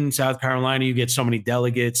win South Carolina, you get so many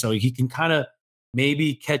delegates. So he can kind of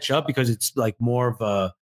maybe catch up because it's like more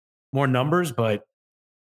numbers, but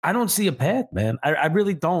I don't see a path, man. I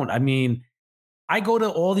really don't. I mean, I go to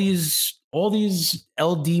all these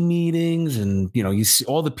LD meetings, and you see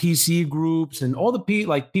all the PC groups and all the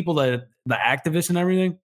people that the activists and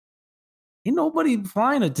everything. Ain't nobody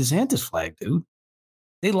flying a DeSantis flag, dude.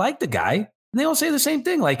 They like the guy, and they all say the same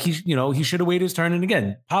thing. Like he should have waited his turn. And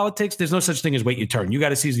again, politics, there's no such thing as wait your turn. You got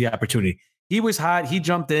to seize the opportunity. He was hot. He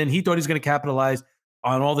jumped in. He thought he was going to capitalize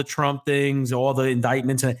on all the Trump things, all the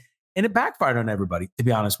indictments, and it backfired on everybody, to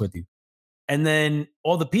be honest with you. And then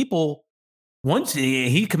all the people. Once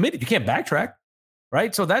he committed, you can't backtrack,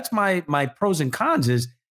 right? So that's my pros and cons is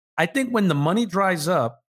I think when the money dries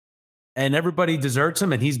up and everybody deserts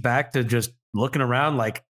him and he's back to just looking around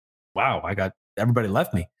like, wow, everybody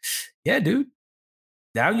left me. Yeah, dude.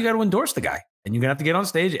 Now you got to endorse the guy and you're going to have to get on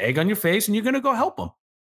stage, egg on your face, and you're going to go help him.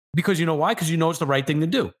 Because you know why? Because it's the right thing to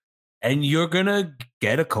do. And you're going to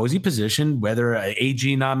get a cozy position, whether an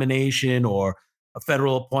AG nomination or a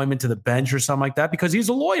federal appointment to the bench or something like that, because he's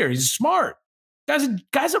a lawyer. He's smart.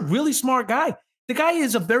 Guy's a really smart guy. The guy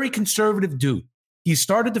is a very conservative dude. He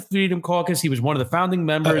started the Freedom Caucus. He was one of the founding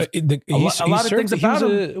members. A lot of things about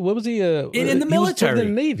him. What was he? In the military. He was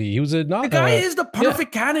in the Navy. He was the guy is the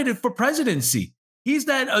perfect candidate for presidency. He's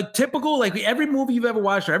that typical, like every movie you've ever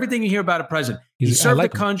watched or everything you hear about a president. He served the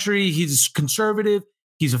country. He's conservative.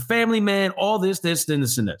 He's a family man. All this, and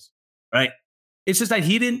this. Right? It's just that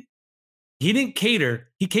he didn't cater.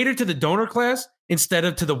 He catered to the donor class instead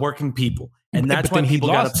of to the working people. And that's why people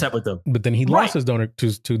got upset with them. But then he lost his donor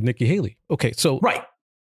to Nikki Haley. Okay, so right.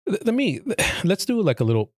 Let's do like a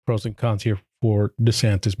little pros and cons here for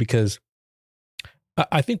DeSantis, because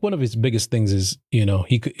I think one of his biggest things is,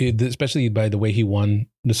 he could, especially by the way he won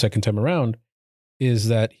the second time around, is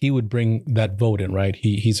that he would bring that vote in, right?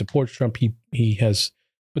 He supports Trump. He has,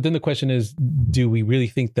 but then the question is, do we really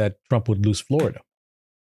think that Trump would lose Florida?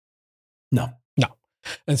 No.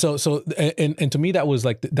 And so to me, that was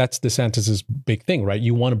like, that's DeSantis's big thing, right?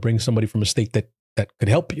 You want to bring somebody from a state that could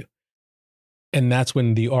help you. And that's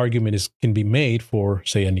when the argument can be made for,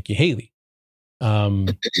 say, a Nikki Haley.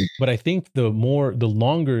 But I think the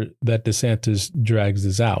longer that DeSantis drags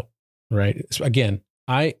this out, right? So again,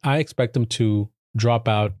 I expect him to drop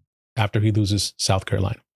out after he loses South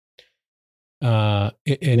Carolina. And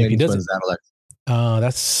if he doesn't,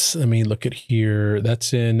 look at here.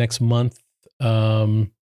 That's in next month. I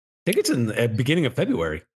think it's in the beginning of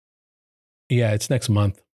February. Yeah, it's next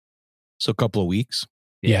month. So a couple of weeks.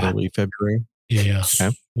 Yeah. Early February. Yeah.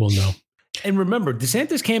 Okay. We'll know. And remember,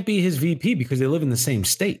 DeSantis can't be his VP because they live in the same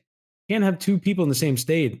state. You can't have two people in the same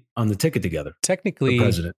state on the ticket together. Technically, the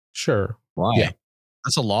president. Sure. Why? Yeah.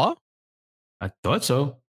 That's a law? I thought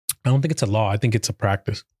so. I don't think it's a law. I think it's a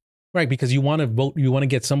practice. Right. Because you want to vote, you want to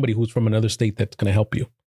get somebody who's from another state that's going to help you.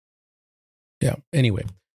 Yeah. Anyway.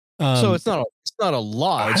 So it's not a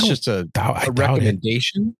law. It's just a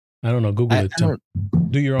recommendation. I don't know. Google it, Tim.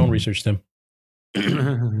 Do your own research, Tim.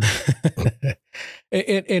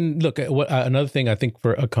 and look, another thing I think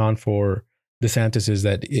for a con for DeSantis is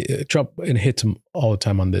that Trump hits him all the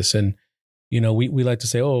time on this. And, we like to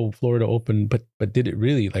say, oh, Florida opened, but did it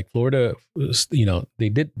really? Like Florida, they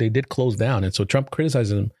did close down. And so Trump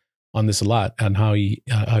criticizes him on this a lot on how he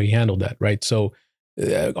handled that. Right. So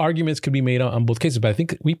arguments could be made on both cases, but I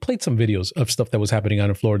think we played some videos of stuff that was happening out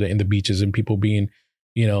in Florida in the beaches and people being,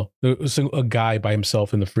 there was a guy by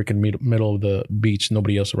himself in the freaking middle of the beach,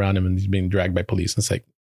 nobody else around him, and he's being dragged by police. And it's like,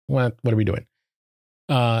 what are we doing?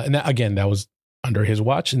 And that was under his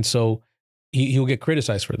watch. And so he'll get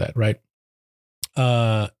criticized for that. Right.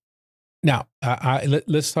 Now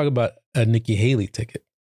let's talk about a Nikki Haley ticket.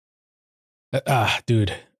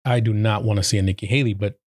 Dude, I do not want to see a Nikki Haley,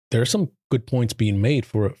 but there are some good points being made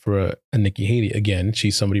for a Nikki Haley. Again,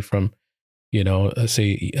 she's somebody from,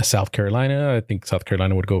 say South Carolina. I think South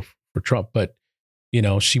Carolina would go for Trump, but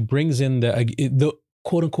she brings in the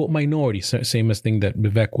quote unquote minority, same as thing that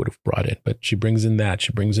Vivek would have brought in, but she brings in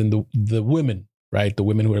the women, right? The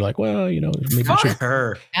women who are like, well, maybe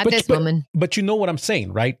her. At this woman. But you know what I'm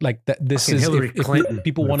saying, right? Like that. This Fucking is Hillary Clinton.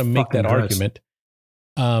 people want to make that argument.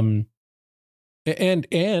 And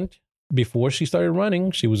before she started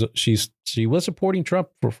running, she was supporting Trump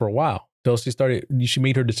for a while. Till she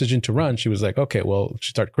made her decision to run. She was like, okay, well, she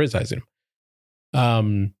started criticizing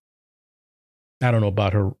him. I don't know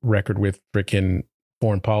about her record with freaking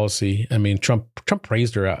foreign policy. I mean, Trump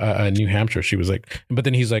praised her in New Hampshire. She was like, but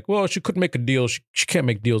then he's like, well, she couldn't make a deal. She can't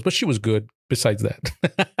make deals, but she was good. Besides that,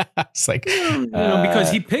 it's like,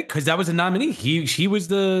 because because that was a nominee. She was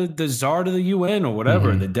the czar to the UN or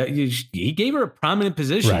whatever. He gave her a prominent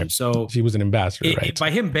position. Right. So she was an ambassador, right?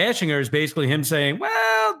 By him bashing her is basically him saying,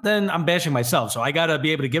 well, then I'm bashing myself. So I got to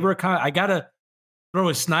be able to give her I got to throw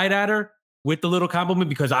a snide at her with the little compliment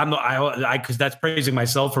because because that's praising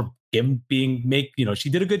myself for she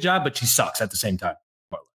did a good job, but she sucks at the same time.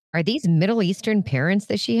 Are these Middle Eastern parents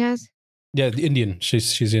that she has? Yeah, Indian.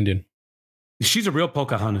 She's Indian. She's a real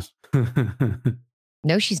Pocahontas.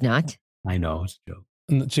 No, she's not. I know, it's a joke.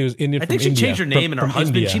 And she was Indian. I think she changed her name and her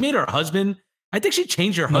husband. India. She made her husband. I think she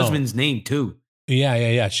changed her husband's name too. Yeah.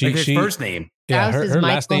 His first name. Yeah, her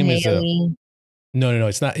last name Haley. is. No.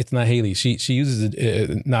 It's not Haley. She uses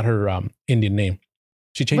not her Indian name.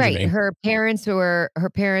 She changed her name. Her parents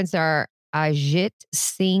are Ajit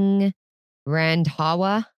Singh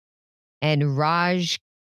Randhawa and Raj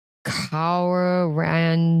Kaur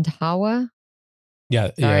Randhawa.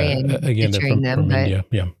 Yeah. Again, they're from India.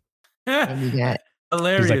 Yeah. And you got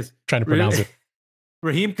Hilarious. He's like trying to pronounce it.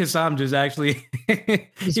 Raheem Kassam just actually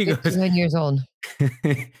he's 51 years old.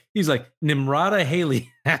 He's like Nimrata Haley.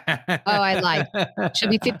 I lied. She'll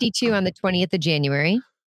be 52 on the 20th of January.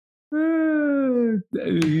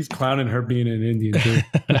 He's clowning her being an Indian too.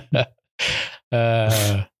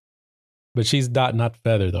 But she's not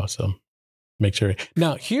feather though, so make sure.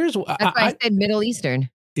 Now here's that's why I said Middle Eastern.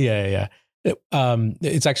 Yeah.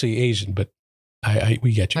 It's actually Asian, but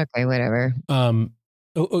we get you. Okay, whatever.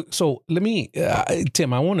 So let me,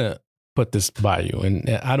 Tim, I want to put this by you, and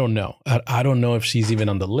I don't know. I don't know if she's even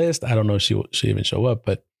on the list. I don't know if she'll even show up.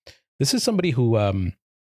 But this is somebody who,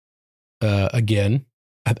 again,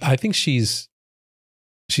 I think she's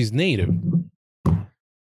native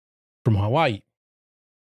from Hawaii.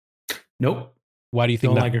 Nope. Why do you think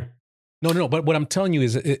don't not? like her? No. But what I'm telling you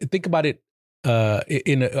is, think about it. How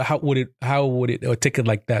would a ticket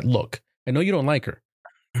like that look? I know you don't like her.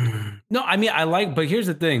 No, I mean but here's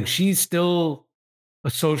the thing: she's still a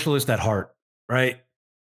socialist at heart, right?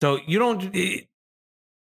 So you don't,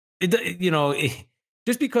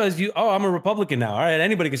 just because I'm a Republican now. All right,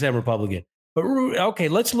 anybody can say I'm a Republican, but okay,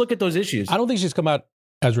 let's look at those issues. I don't think she's come out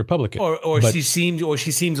as Republican, or she seems a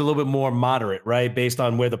little bit more moderate, right, based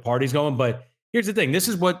on where the party's going. But here's the thing: this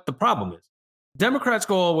is what the problem is. Democrats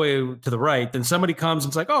go all the way to the right, then somebody comes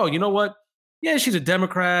and it's like, oh, you know what? Yeah, she's a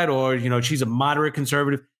Democrat, or she's a moderate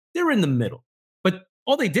conservative. They're in the middle. But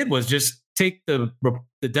all they did was just take the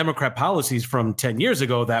Democrat policies from 10 years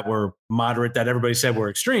ago that were moderate, that everybody said were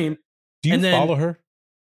extreme. Do you follow her?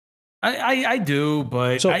 I do,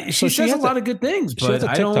 but she says a lot of good things. She has a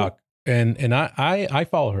TikTok, and I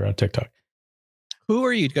follow her on TikTok. Who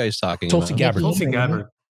are you guys talking Tulsi about? Gabbard. Tulsi Gabbard.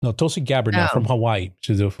 No, Tulsi Gabbard now from Hawaii.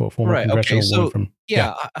 She's a former congressional woman from.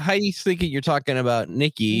 Yeah, how you thinking you're talking about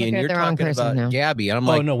Nikki and you're talking about now. Gabby? And I'm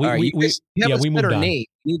like, no, we moved on. Name.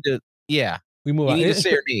 You need to, we move on. You need to say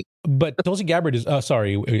her name. But Tulsi Gabbard is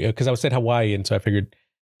sorry, because I said Hawaii, and so I figured.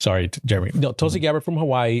 Sorry, Jeremy. No, Tulsi Gabbard from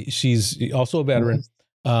Hawaii. She's also a veteran.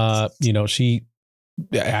 I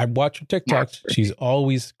watch her TikToks. She's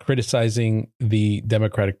always criticizing the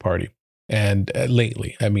Democratic Party. And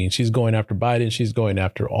lately, I mean, she's going after Biden. She's going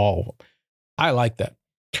after all of them. I like that.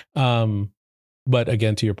 But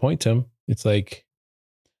again, to your point, Tim, it's like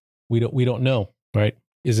we don't know, right?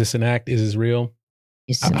 Is this an act? Is this real?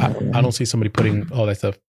 I don't see somebody putting all that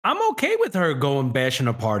stuff. I'm okay with her going bashing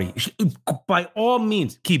a party. By all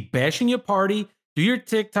means, keep bashing your party. Do your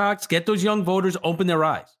TikToks. Get those young voters open their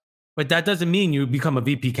eyes. But that doesn't mean you become a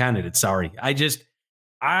VP candidate. Sorry, if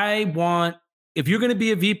you're going to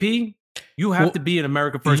be a VP. You have to be an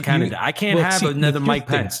America First candidate. I can't have another Mike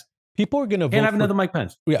Pence. People are going to vote. Can't have another Mike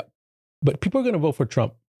Pence. Yeah, but people are going to vote for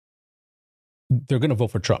Trump. They're going to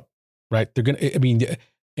vote for Trump, right? They're going to. I mean,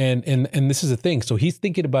 and this is the thing. So he's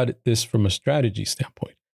thinking about this from a strategy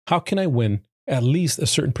standpoint. How can I win at least a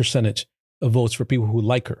certain percentage votes for people who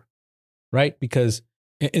like her, right? Because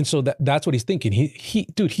and so that's what he's thinking. He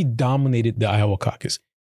dominated the Iowa caucus.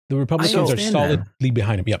 The Republicans are solidly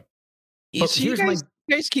behind him. Yep. You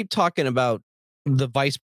guys keep talking about the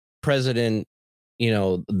vice president,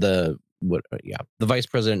 the vice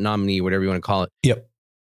president nominee, whatever you want to call it. Yep.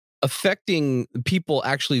 Affecting people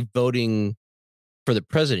actually voting for the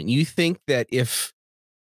president. You think that if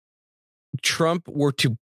Trump were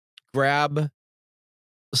to grab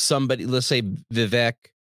somebody, let's say Vivek,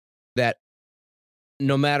 that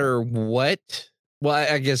no matter what, well,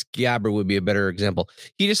 I guess Gabbard would be a better example.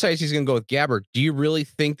 He decides he's going to go with Gabbard. Do you really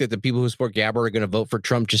think that the people who support Gabbard are going to vote for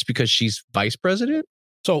Trump just because she's vice president?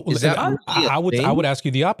 So is that I would ask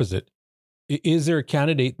you the opposite. Is there a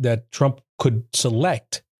candidate that Trump could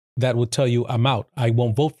select that would tell you, I'm out, I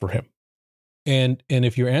won't vote for him? And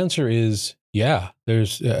if your answer is, yeah,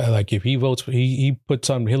 there's like if he votes, he puts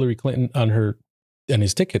on Hillary Clinton on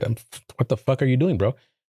his ticket. What the fuck are you doing, bro?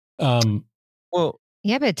 Well,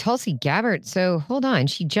 yeah, but Tulsi Gabbard. So hold on,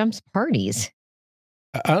 she jumps parties.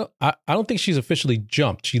 I don't think she's officially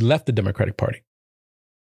jumped. She left the Democratic Party.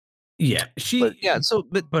 Yeah,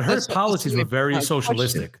 but her policies were very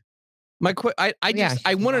socialistic. I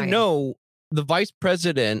want to know the vice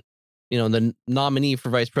president, the nominee for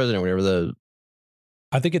vice president, whatever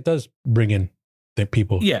I think it does bring in the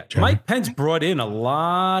people. Yeah, Jeremy. Mike Pence brought in a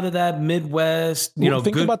lot of that Midwest, think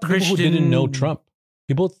good about the Christian... people who didn't know Trump.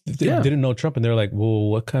 People didn't know Trump, and they're like, well,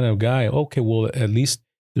 what kind of guy? Okay, well, at least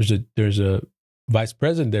there's a vice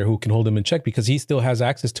president there who can hold him in check because he still has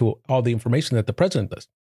access to all the information that the president does.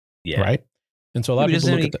 Yeah. Right? And so a lot of people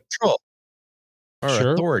look at that. Control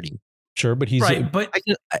or authority. Sure, but he's... Right, but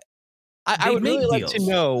I would really like to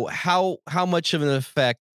know how much of an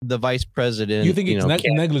effect the vice president... You think it's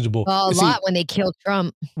negligible? Well, a lot when they killed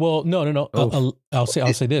Trump. Well, no. I'll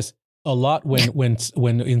say this. A lot when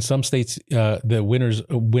in some states the winners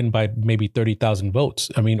win by maybe 30,000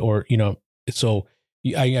 votes. I mean, or so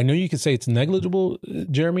I know you can say it's negligible,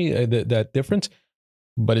 Jeremy, that difference,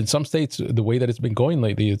 but in some states the way that it's been going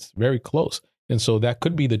lately, it's very close, and so that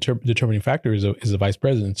could be the determining factor is the vice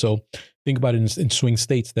president. So think about it in swing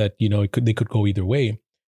states that they could go either way.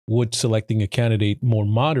 Would selecting a candidate more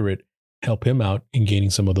moderate help him out in gaining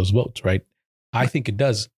some of those votes? Right? I think it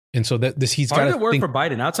does. And so he's got to work for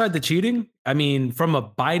Biden outside the cheating. I mean, from a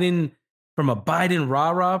Biden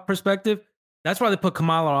rah-rah perspective, that's why they put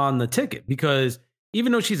Kamala on the ticket, because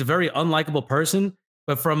even though she's a very unlikable person,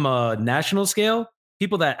 but from a national scale,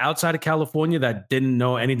 people that outside of California that didn't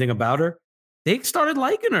know anything about her, they started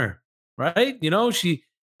liking her, right?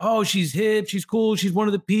 She's hip, she's cool, she's one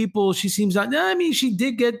of the people. She seems like, I mean, she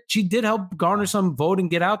did help garner some vote and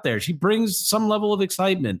get out there. She brings some level of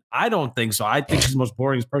excitement. I don't think so. I think she's the most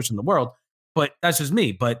boring person in the world, but that's just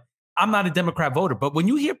me. But I'm not a Democrat voter. But when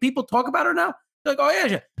you hear people talk about her now, they're like, oh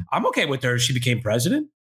yeah, I'm okay with her. She became president.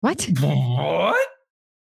 What?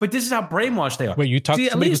 But this is how brainwashed they are. Wait, you talked to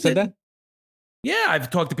somebody who said that? Yeah, I've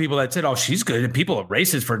talked to people that said, oh, she's good. And people are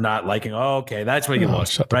racist for not liking, oh, okay, that's where you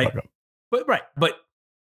lost, right?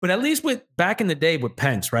 But at least back in the day with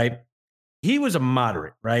Pence, right? He was a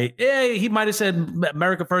moderate, right? Yeah, he might have said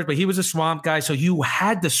America first, but he was a swamp guy. So you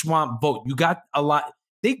had the swamp vote. You got a lot.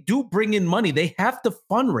 They do bring in money. They have to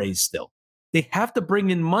fundraise still. They have to bring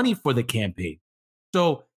in money for the campaign.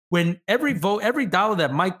 So when every dollar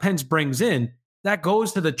that Mike Pence brings in, that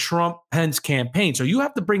goes to the Trump-Pence campaign. So you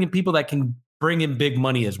have to bring in people that can bring in big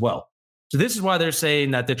money as well. So this is why they're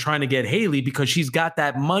saying that they're trying to get Haley, because she's got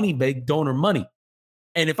that money, big donor money.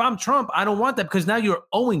 And if I'm Trump, I don't want that, because now you're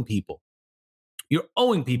owing people. You're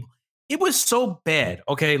owing people. It was so bad.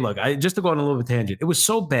 Okay, look, just to go on a little bit tangent, it was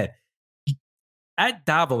so bad. At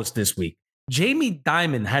Davos this week, Jamie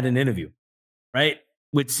Dimon had an interview, right,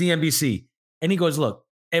 with CNBC. And he goes, look,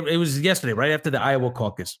 it was yesterday, right after the Iowa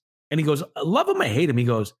caucus. And he goes, I love him, I hate him. He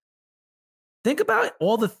goes, think about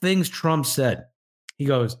all the things Trump said. He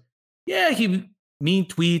goes, yeah, he mean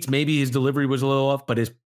tweets, maybe his delivery was a little off, but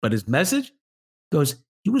his message goes,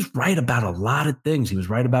 he was right about a lot of things. He was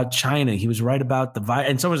right about China. He was right about the virus.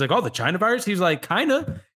 And someone's like, oh, the China virus? He's like, kind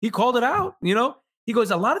of. He called it out, He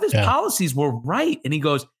goes, a lot of his policies were right. And he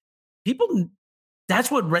goes, people,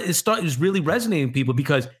 that's what is really resonating with people,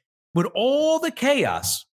 because with all the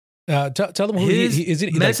chaos. Tell them who he is.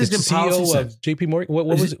 It message like the CEO of JP Morgan? What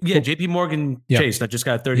was it? Yeah, JP Morgan Chase that just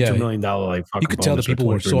got $32 million. Like, you could tell that people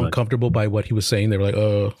were so uncomfortable by what he was saying. They were like,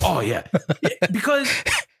 oh, yeah. Because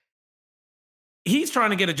he's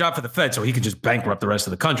trying to get a job for the Fed so he can just bankrupt the rest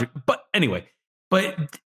of the country. But anyway,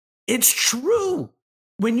 it's true.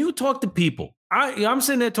 When you talk to people, I'm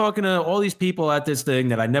sitting there talking to all these people at this thing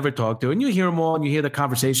that I never talked to, and you hear them all, and you hear the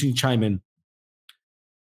conversation, you chime in.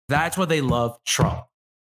 That's why they loved Trump.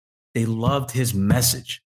 They loved his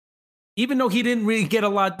message. Even though he didn't really get a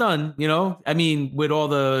lot done, I mean, with all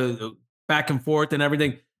the back and forth and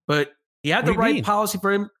everything, but he had the right policy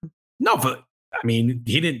for him. No, but I mean,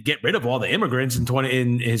 he didn't get rid of all the immigrants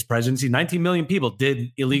in his presidency. 19 million people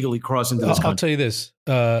did illegally cross into this country. I'll tell you this.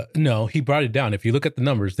 No, he brought it down. If you look at the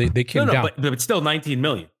numbers, they came down. But it's still 19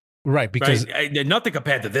 million. Right, because nothing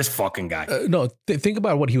compared to this fucking guy. Think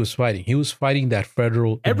about what he was fighting. He was fighting that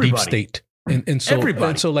federal deep state, and so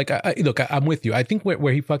everybody. And so, like, I'm with you. I think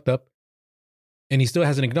where he fucked up, and he still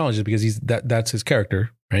hasn't acknowledged it because that's his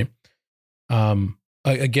character, right?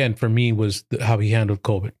 Again, for me, was how he handled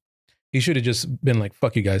COVID. He should have just been like,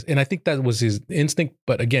 "Fuck you guys," and I think that was his instinct.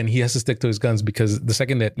 But again, he has to stick to his guns because the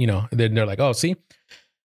second that they're like, "Oh, see,"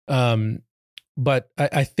 but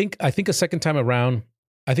I think a second time around.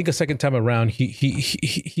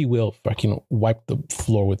 He will fucking wipe the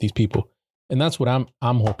floor with these people, and that's what I'm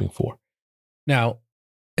hoping for. Now,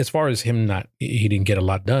 as far as him he didn't get a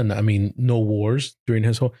lot done. I mean, no wars during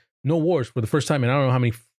no wars for the first time, and I don't know how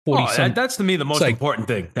many 40. That's to me the most important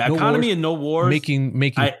thing. The economy wars, and no wars, making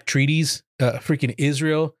treaties. Freaking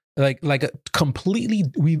Israel, like a completely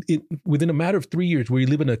within a matter of 3 years, we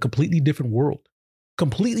live in a completely different world,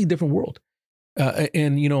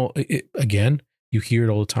 and again. You hear it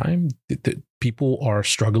all the time. The people are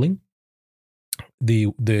struggling.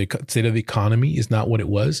 The state of the economy is not what it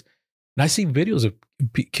was. And I see videos of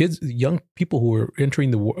kids, young people who are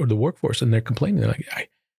entering the workforce, and they're complaining. They're like, "I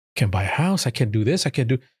can't buy a house. I can't do this. I can't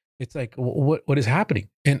do." It's like, what is happening?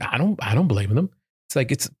 And I don't blame them. It's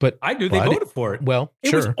like but I do. They voted for it. Well,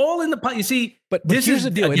 it was all in the pot. You see, but here's the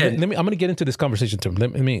deal. I'm going to get into this conversation, Tim.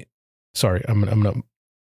 Let me. Sorry, I'm going to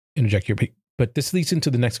interject here, but this leads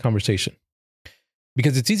into the next conversation.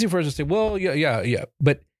 Because it's easy for us to say, well, yeah.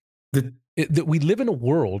 But we live in a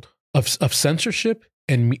world of censorship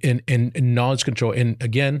and knowledge control. And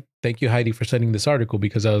again, thank you, Heidi, for sending this article,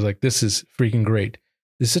 because I was like, this is freaking great.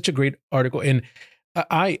 This is such a great article. And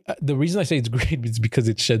the reason I say it's great is because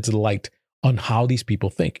it sheds light on how these people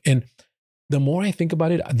think. And the more I think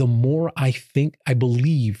about it, the more I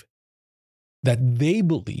believe that they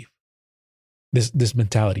believe this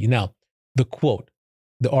mentality. Now, the quote,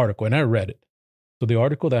 the article, and I read it. So the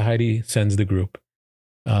article that Heidi sends the group,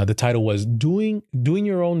 the title was "Doing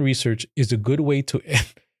Your Own Research is a Good Way to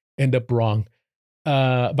End Up Wrong,"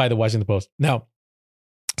 by the Washington Post. Now,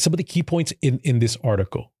 some of the key points in this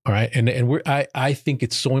article, all right, and I think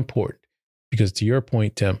it's so important because, to your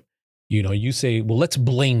point, Tim, you say, well, let's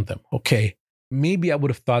blame them. Okay, maybe I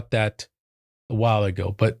would have thought that a while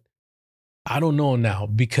ago, but I don't know now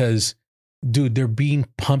because, dude, they're being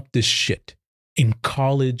pumped this shit in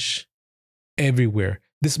college. Everywhere,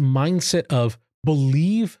 this mindset of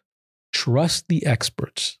believe, trust the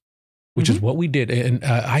experts, which is what we did. And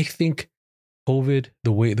I think the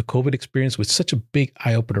COVID experience was such a big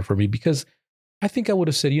eye opener for me, because I think I would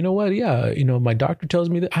have said, you know what? Yeah, my doctor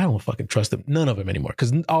tells me that I don't fucking trust them. None of them anymore,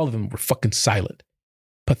 because all of them were fucking silent,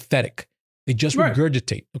 pathetic. They just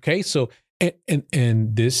regurgitate. Okay, so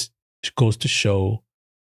and this goes to show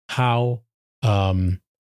how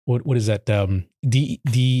what is that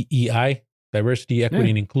DEI. Diversity, equity,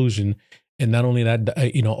 and inclusion. And not only that,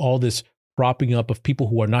 all this propping up of people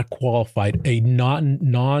who are not qualified, a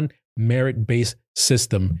non-merit-based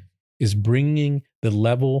system is bringing the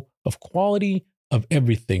level of quality of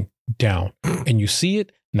everything down. And you see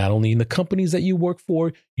it not only in the companies that you work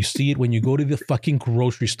for, you see it when you go to the fucking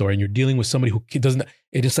grocery store and you're dealing with somebody who doesn't,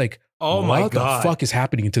 it's just like, oh my God, what the fuck is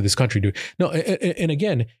happening into this country, dude? No, and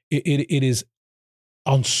again, it is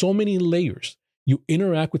on so many layers. You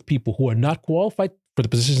interact with people who are not qualified for the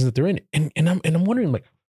positions that they're in. And I'm wondering, like,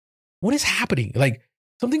 what is happening? Like,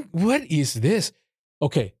 what is this?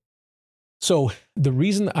 Okay. So the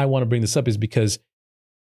reason I want to bring this up is because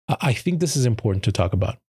I think this is important to talk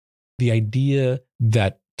about. The idea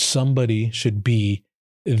that somebody should be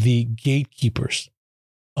the gatekeepers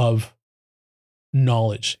of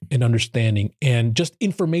knowledge and understanding and just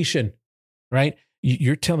information, right?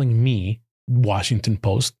 You're telling me, Washington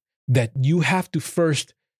Post, that you have to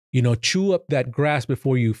first, chew up that grass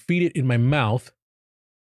before you feed it in my mouth,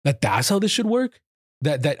 that's how this should work?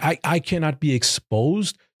 That I cannot be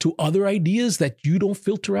exposed to other ideas that you don't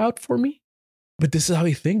filter out for me? But this is how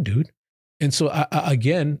they think, dude. And so,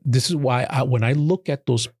 again, this is why when I look at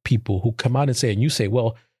those people who come out and say, and you say,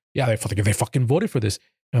 well, yeah, they fucking voted for this.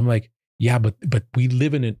 And I'm like, yeah, but we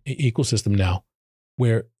live in an ecosystem now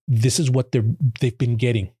where this is what they've been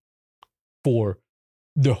getting for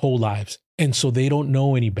their whole lives. And so they don't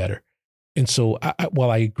know any better. And so while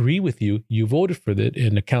I agree with you, you voted for that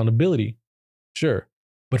in accountability, sure.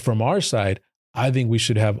 But from our side, I think we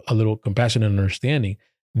should have a little compassion and understanding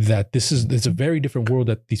that it's a very different world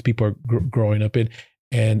that these people are growing up in,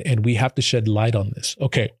 and we have to shed light on this.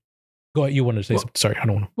 Okay, go ahead. You wanted to say something? Sorry, I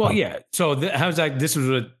don't want to. Well, yeah. So how's that? This was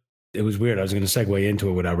what it was weird. I was going to segue into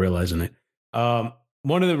it without realizing it.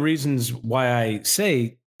 One of the reasons why I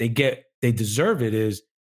say they deserve it is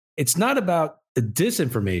it's not about the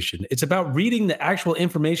disinformation. It's about reading the actual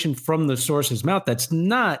information from the source's mouth that's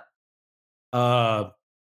not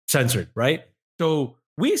censored, right? So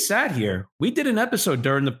we sat here, we did an episode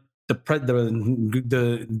during for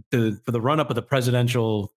the run up of the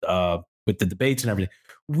presidential with the debates and everything.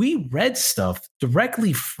 We read stuff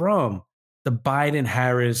directly from the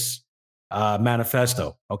Biden-Harris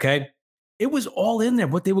manifesto. Okay, it was all in there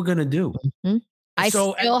what they were going to do. Mm-hmm. I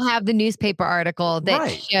still have the newspaper article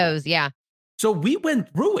that shows. Yeah. So we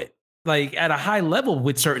went through it like at a high level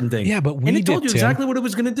with certain things. Yeah, but it told you exactly what it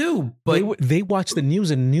was going to do. But they watched the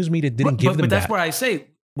news and the news media didn't give them that. But that's where I say,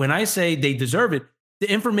 when I say they deserve it,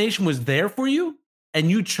 the information was there for you and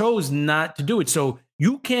you chose not to do it. So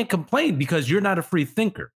you can't complain because you're not a free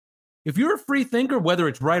thinker. If you're a free thinker, whether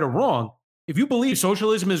it's right or wrong, if you believe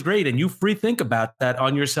socialism is great and you free think about that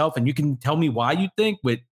on yourself and you can tell me why you think,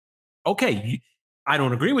 I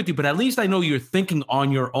don't agree with you, but at least I know you're thinking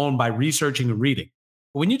on your own by researching and reading.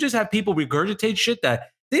 But when you just have people regurgitate shit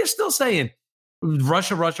that they're still saying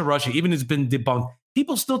Russia, even it's been debunked,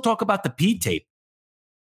 people still talk about the P tape.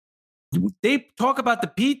 They talk about the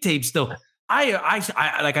P tape still. I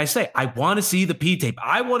like I say, I want to see the P tape.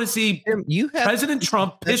 I want to see President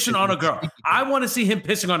Trump pissing on a girl. I want to see him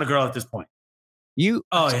pissing on a girl at this point. Get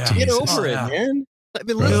over it, man. I've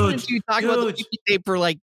been listening to you talk about the P tape for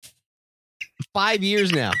like 5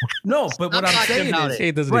 years now. No, but what I'm saying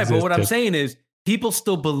is but what I'm saying is people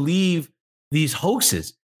still believe these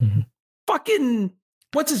hoaxes. Mm-hmm. Fucking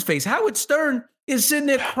what's his face? Howard Stern is sitting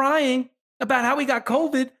there crying about how he got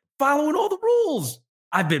COVID, following all the rules.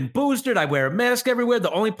 I've been boosted. I wear a mask everywhere.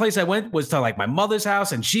 The only place I went was to like my mother's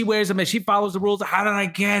house, and she wears them and she follows the rules. How did I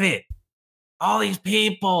get it? All these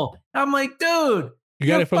people. I'm like, dude, you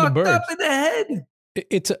got it from the birds. Up in the head.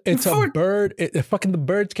 It's a bird. Fucking the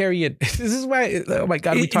birds carry it. This is why. Oh my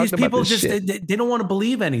God, we talked about this shit. They don't want to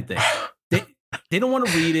believe anything. They don't want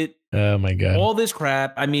to read it. Oh my God, all this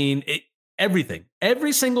crap. I mean, everything,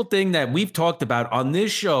 every single thing that we've talked about on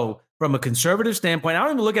this show. From a conservative standpoint, I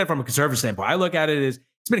don't even look at it from a conservative standpoint. I look at it as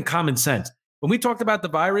it's been common sense. When we talked about the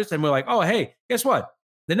virus and we're like, oh, hey, guess what?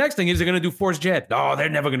 The next thing is they're going to do forced jab. No, they're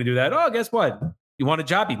never going to do that. Oh, guess what? You want a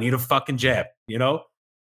job? You need a fucking jab. No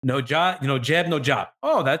job, jab, no job.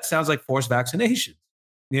 Oh, that sounds like forced vaccination.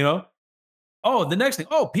 Oh, the next thing.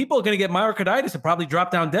 Oh, people are going to get myocarditis and probably drop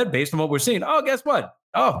down dead based on what we're seeing. Oh, guess what?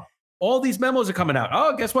 Oh, all these memos are coming out.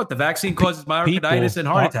 Oh, guess what? The vaccine causes myocarditis and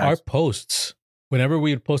heart attacks. Our posts. Whenever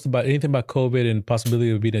we would post about anything about COVID and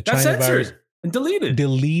possibility of being a China virus, and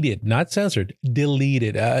deleted, not censored,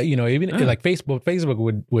 deleted. Like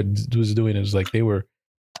Facebook was doing it. It was like they were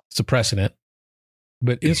suppressing it,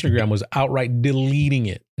 but Instagram was outright deleting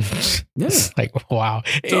it. Yeah, like wow.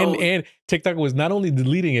 So, and TikTok was not only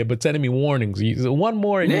deleting it but sending me warnings. One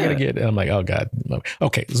more, and you're gonna get. And I'm like, oh God.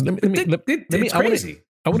 Okay, so let me. Crazy.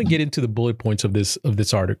 I want to get into the bullet points of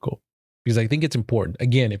this article. Because I think it's important.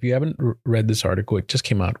 Again, if you haven't read this article, it just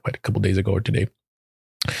came out a couple days ago or today.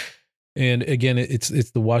 And again, it's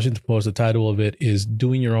the Washington Post. The title of it is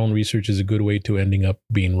 "Doing Your Own Research is a Good Way to Ending Up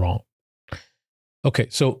Being Wrong." Okay,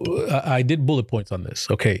 so I did bullet points on this.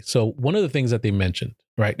 Okay, so one of the things that they mentioned,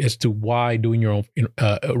 right, as to why doing your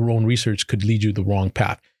own research could lead you the wrong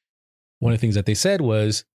path. One of the things that they said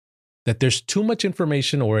was that there's too much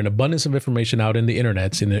information or an abundance of information out in the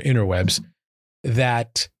internets, in the interwebs,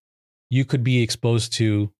 that you could be exposed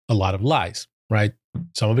to a lot of lies, right?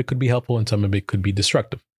 Some of it could be helpful and some of it could be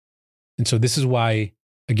destructive. And so this is why,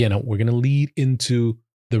 again, we're going to lead into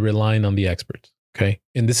the relying on the experts, okay?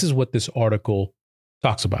 And this is what this article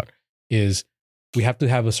talks about, is we have to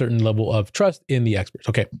have a certain level of trust in the experts,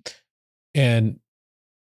 okay?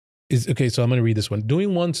 So I'm going to read this one.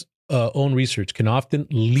 Doing one's own research can often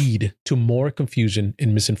lead to more confusion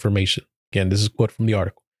and misinformation. Again, this is a quote from the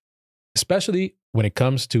article. Especially when it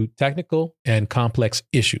comes to technical and complex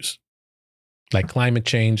issues like climate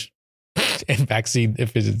change and vaccine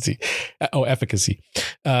efficacy.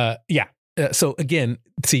 So again,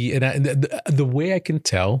 see, and the way I can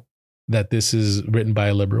tell that this is written by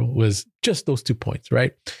a liberal was just those 2 points,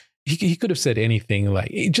 right? He could have said anything,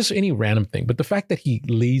 like just any random thing, but the fact that he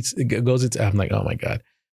goes into, I'm like, oh my God.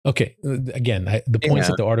 Okay, again, the points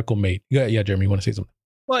that the article made. Yeah, Jeremy, you want to say something?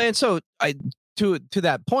 Well, and so to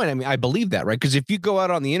that point, I mean, I believe that, right? Because if you go out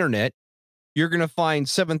on the internet, you're going to find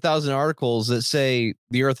 7,000 articles that say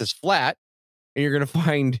the earth is flat. and you're going to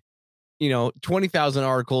find, 20,000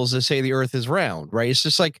 articles that say the earth is round, right? It's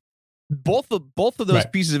just like both of those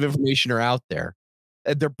Right. pieces of information are out there.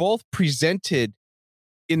 They're both presented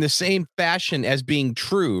in the same fashion as being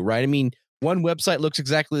true, right? I mean, one website looks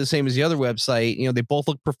exactly the same as the other website. They both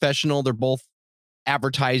look professional. They're both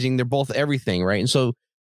advertising. They're both everything, right? And so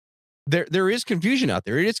there is confusion out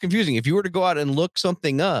there. It is confusing. If you were to go out and look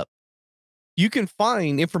something up, you can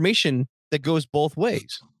find information that goes both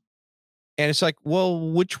ways. And it's like, well,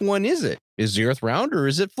 which one is it? Is the earth round or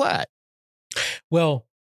is it flat? Well,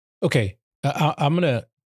 okay. I'm going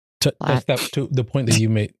to step to the point that you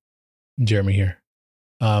made, Jeremy, here.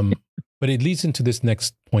 But it leads into this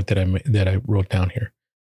next point that I wrote down here.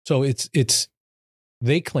 So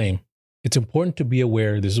they claim it's important to be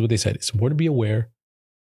aware. This is what they said. It's important to be aware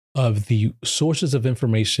of the sources of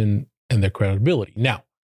information and their credibility. Now,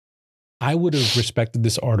 I would have respected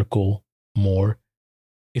this article more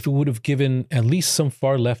if it would have given at least some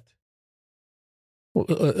far left,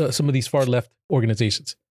 some of these far left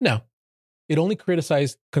organizations. Now, it only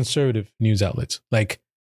criticized conservative news outlets like,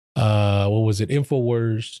 what was it?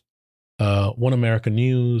 InfoWars, One America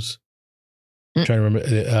News. I'm trying to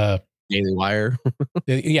remember. Daily Wire.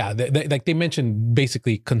 Yeah, they mentioned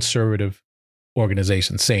basically conservative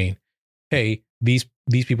organizations saying, "Hey, these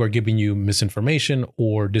people are giving you misinformation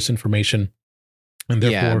or disinformation, and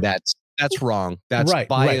therefore that's wrong. That's right,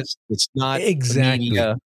 biased. Right. It's not exactly."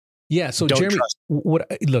 Media. Yeah. So Jeremy,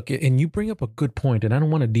 look, and you bring up a good point, and I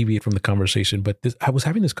don't want to deviate from the conversation, but I was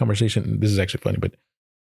having this conversation. This is actually funny,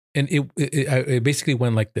 and it basically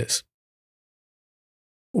went like this.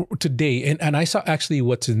 Today, and I saw actually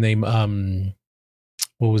what's his name?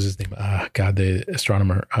 What was his name? God, the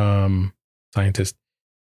astronomer, scientist,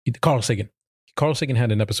 Carl Sagan. Carl Sagan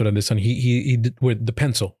had an episode on this, and he did with the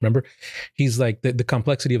pencil. Remember, he's like the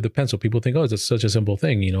complexity of the pencil. People think, oh, it's such a simple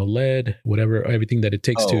thing, lead, whatever, everything that it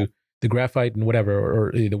takes to the graphite and whatever,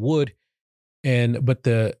 or the wood, but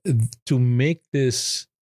to make this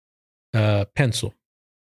pencil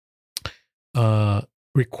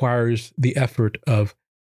requires the effort of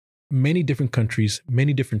many different countries,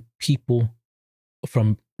 many different people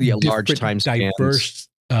from large time diverse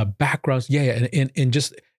backgrounds. Yeah,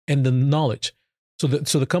 and the knowledge. So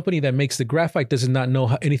the company that makes the graphite does not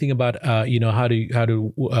know anything about how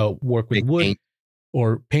to work with wood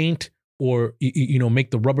or paint or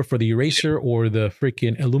make the rubber for the eraser or the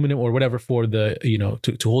freaking aluminum or whatever for the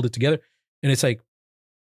to hold it together. And it's like,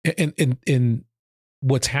 and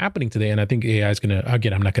what's happening today, and I think AI is gonna,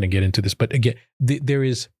 again, I'm not gonna get into this, but again, there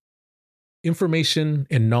is information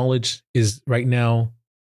and knowledge is right now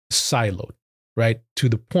siloed, right? To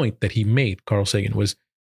the point that he made, Carl Sagan, was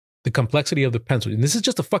the complexity of the pencil. And this is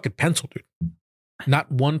just a fucking pencil, dude.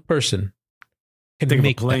 Not one person can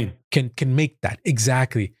make that. Can make that.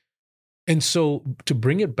 Exactly. And so to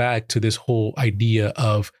bring it back to this whole idea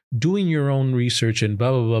of doing your own research and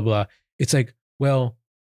blah, blah, blah, blah, it's like, well,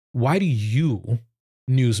 why do you,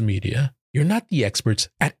 news media, you're not the experts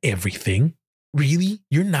at everything. Really?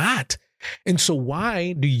 You're not. And so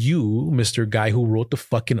why do you, Mr. Guy who wrote the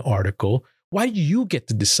fucking article, why do you get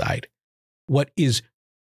to decide what is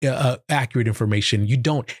accurate information? You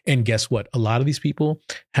don't. And guess what? A lot of these people,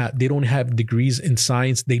 they don't have degrees in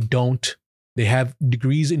science. They have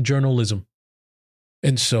degrees in journalism.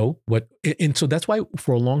 And so that's why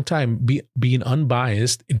for a long time, being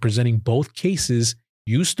unbiased in presenting both cases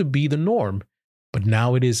used to be the norm, but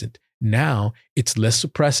now it isn't. Now it's less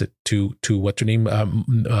suppressive to what's her name,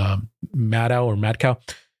 Maddow.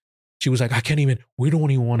 She was like, we don't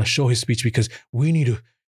even want to show his speech because we need to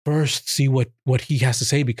first see what he has to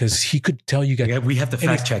say because he could tell you guys. Yeah, we have to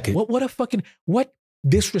fact check it. What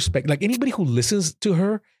disrespect. Like anybody who listens to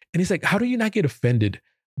her and he's like, how do you not get offended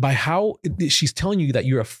by how she's telling you that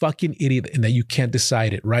you're a fucking idiot and that you can't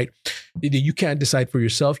decide it, right? You can't decide for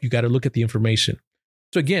yourself. You got to look at the information.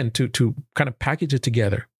 So again, to kind of package it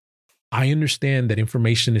together, I understand that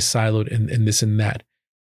information is siloed and this and that.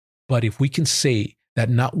 But if we can say that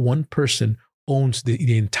not one person owns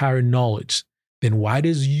the entire knowledge, then why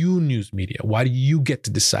does you, news media, why do you get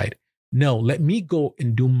to decide? No, let me go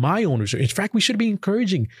and do my own research. In fact, we should be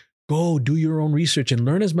encouraging, go do your own research and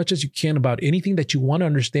learn as much as you can about anything that you want to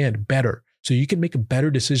understand better so you can make a better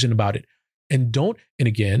decision about it. And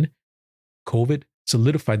again, COVID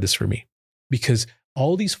solidified this for me because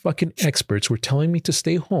all these fucking experts were telling me to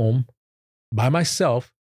stay home by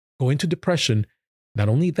myself, go into depression. Not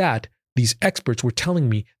only that, these experts were telling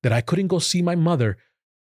me that I couldn't go see my mother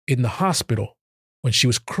in the hospital when she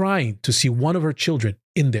was crying to see one of her children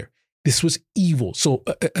in there. This was evil. So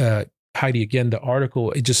Heidi, again, the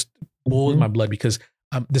article, it just boiled my blood because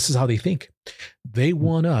this is how they think. They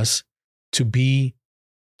want us to be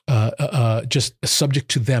just subject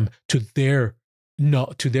to them, to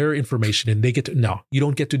their information, and they get to, no, you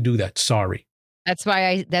don't get to do that. Sorry. That's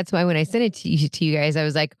why when I sent it to you guys, I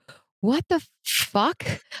was like, what the fuck?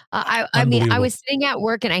 I mean, I was sitting at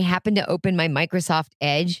work and I happened to open my Microsoft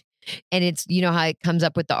Edge, and it's, you know how it comes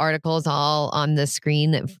up with the articles all on the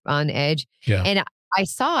screen on Edge. Yeah. And I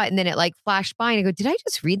saw it, and then it like flashed by, and I go, did I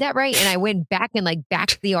just read that right? And I went back and like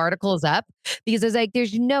backed the articles up, because I was like,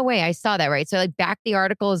 there's no way I saw that right. So I like backed the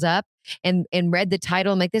articles up and read the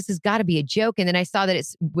title. I'm like, this has got to be a joke. And then I saw that it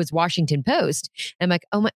was Washington Post. And I'm like,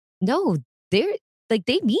 oh my, no, they're like,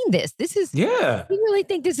 they mean this. This is, yeah. You really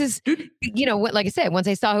think this is, you know what, like I said, once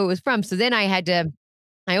I saw who it was from. So then I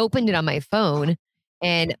opened it on my phone,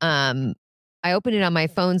 and I opened it on my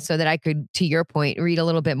phone so that I could, to your point, read a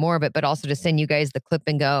little bit more of it, but also to send you guys the clip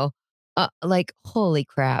and go, like, holy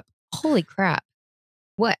crap.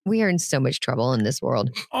 What? We are in so much trouble in this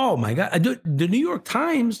world. Oh my God. The New York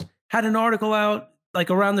Times had an article out like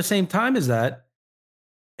around the same time as that.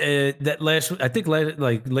 That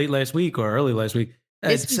late last week or early last week.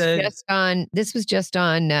 This was just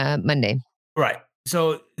on Monday. Right.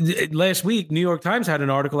 So last week, New York Times had an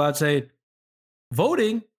article out saying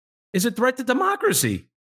voting is a threat to democracy.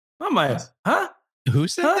 I'm like, huh? Who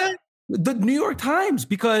said that? The New York Times,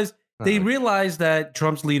 because they realized that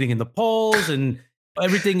Trump's leading in the polls and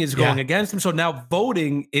everything is going against him. So now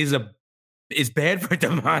voting is bad for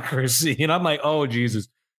democracy. And I'm like, oh, Jesus.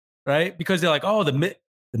 Right? Because they're like, oh, the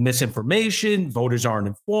misinformation, voters aren't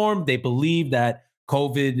informed. They believe that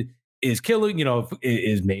COVID is killing,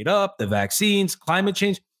 is made up, the vaccines, climate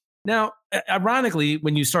change. Now, ironically,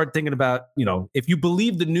 when you start thinking about, if you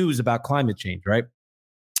believe the news about climate change, right?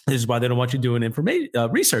 This is why they don't want you doing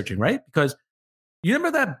researching, right? Because you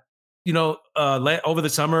remember that, over the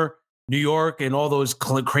summer, New York and all those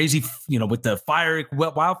crazy, with the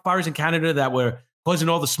wildfires in Canada that were causing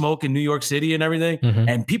all the smoke in New York City and everything. Mm-hmm.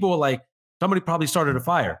 And people were like, somebody probably started a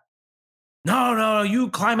fire. No, you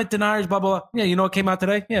climate deniers, blah, blah, blah. Yeah, you know what came out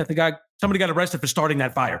today? Yeah, somebody got arrested for starting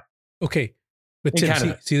that fire. Okay. But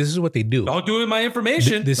Tim, see, this is what they do. Don't do it with my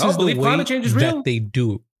information. This is the way climate change is real. that they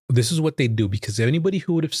do. This is what they do, because anybody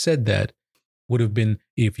who would have said that would have been,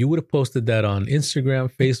 if you would have posted that on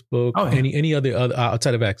Instagram, Facebook, any other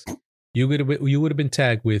outside of X, you would have been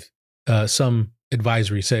tagged with some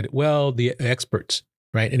advisory said, well, the experts,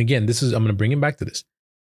 right? And again, I'm going to bring him back to this,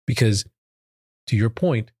 because to your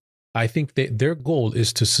point, I think that their goal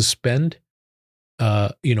is to suspend,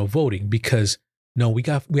 voting, because no, we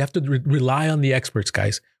have to rely on the experts,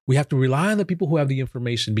 guys. We have to rely on the people who have the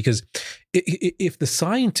information, because if the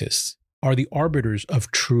scientists are the arbiters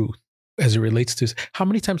of truth as it relates to, how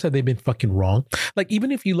many times have they been fucking wrong? Like,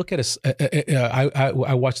 even if you look at I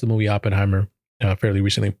watched the movie Oppenheimer fairly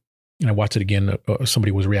recently, and I watched it again.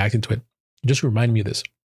 Somebody was reacting to it. Just remind me of this.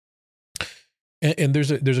 And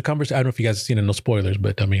there's a conversation. I don't know if you guys have seen it. No spoilers,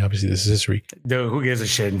 but I mean, obviously this is history. Dude, who gives a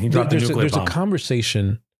shit? He dropped there's a nuclear bomb. A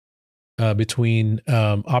conversation between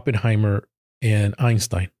Oppenheimer and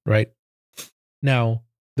Einstein, right? Now,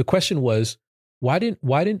 the question was, why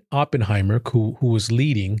didn't Oppenheimer, who was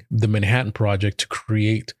leading the Manhattan Project to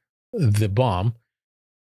create the bomb,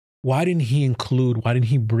 why didn't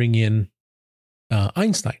he bring in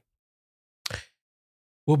Einstein?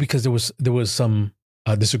 Well, because there was some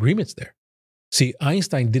disagreements there. See,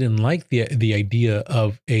 Einstein didn't like the idea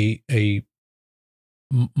of a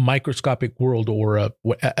microscopic world, or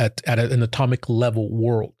at an atomic level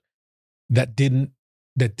world that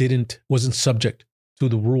wasn't subject to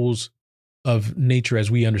the rules of nature as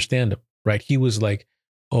we understand them, right? He was like,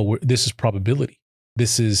 oh, this is probability.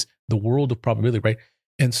 This is the world of probability, right?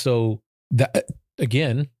 And so that,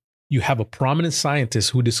 again, you have a prominent scientist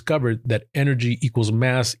who discovered that energy equals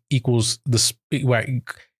mass equals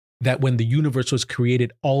that when the universe was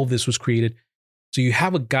created, all of this was created. So you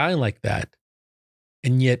have a guy like that,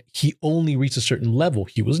 and yet he only reached a certain level.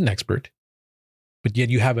 He was an expert, but yet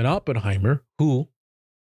you have an Oppenheimer who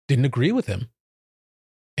didn't agree with him,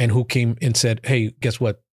 and who came and said, hey, guess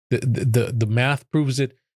what? The math proves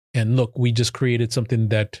it. And look, we just created something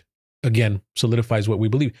that, again, solidifies what we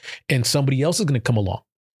believe. And somebody else is going to come along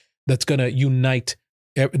that's going to unite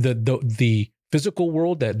the physical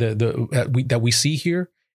world that we see here,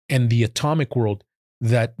 and the atomic world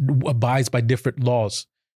that abides by different laws.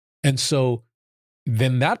 And so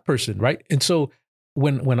then that person, right? And so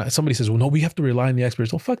when somebody says, well, no, we have to rely on the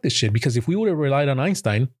experts. Well, fuck this shit. Because if we would have relied on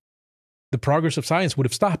Einstein, the progress of science would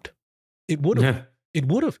have stopped. It would have. Yeah. It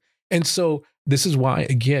would have. And so this is why,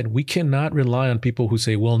 again, we cannot rely on people who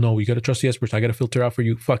say, well, no, you got to trust the experts. I got to filter out for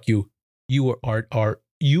you. Fuck you. You are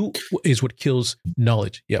you is what kills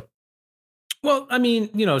knowledge. Yep. Well, I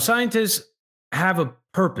mean, scientists have a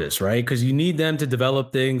purpose, right? Because you need them to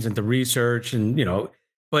develop things and to research, and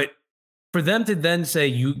but for them to then say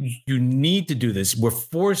you need to do this, we're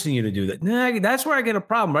forcing you to do that. Nah, that's where I get a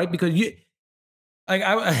problem, right? Because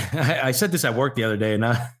I said this at work the other day, and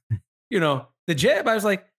the jab, I was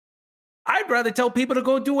like, I'd rather tell people to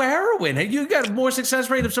go do a heroin. Hey, you got a more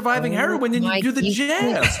success rate of surviving heroin than you do the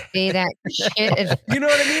jab. Say that shit. You know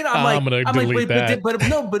what I mean? I'm gonna delete that.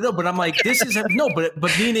 But I'm like, this is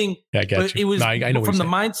but meaning, yeah, I get but you. it was I know from the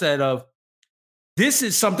mindset of this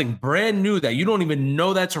is something brand new that you don't even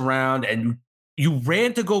know that's around, and you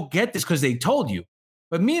ran to go get this because they told you.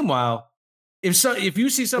 But meanwhile, if you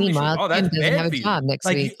see something, oh, that's bad have a job next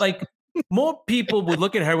week. Like more people would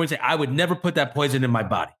look at heroin and say, I would never put that poison in my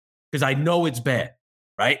body because I know it's bad,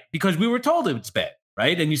 right? Because we were told it's bad,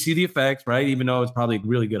 right? And you see the effects, right? Even though it's probably a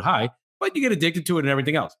really good high, but you get addicted to it and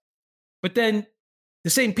everything else. But then the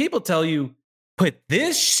same people tell you, put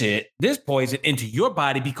this poison into your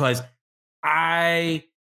body because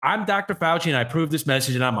I'm Dr. Fauci and I prove this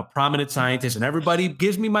message and I'm a prominent scientist and everybody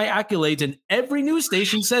gives me my accolades and every news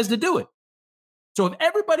station says to do it. So if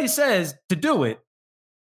everybody says to do it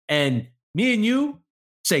and me and you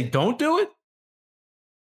say don't do it,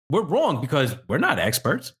 we're wrong because we're not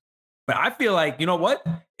experts. But I feel like, you know what?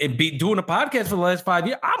 It'd be doing a podcast for the last 5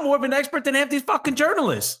 years. I'm more of an expert than half these fucking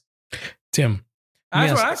journalists. Tim.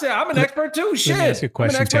 That's what I say. I'm an expert too. Shit. Let me ask you a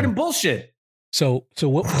question, I'm an expert Tim. in bullshit. So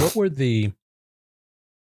what were the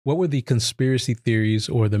conspiracy theories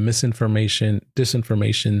or the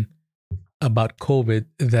disinformation about COVID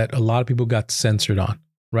that a lot of people got censored on,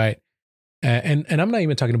 right? And I'm not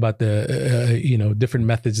even talking about the different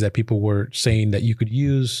methods that people were saying that you could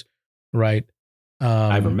use, right?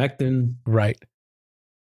 Ivermectin, right?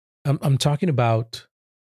 I'm talking about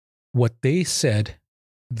what they said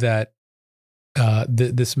that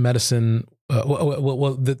this medicine,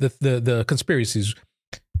 the conspiracies,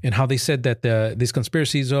 and how they said that these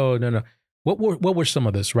conspiracies. Oh no. What were some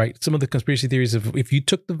of this, right? Some of the conspiracy theories of if you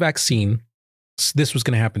took the vaccine, this was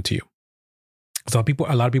going to happen to you. So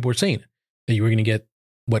a lot of people were saying that you were going to get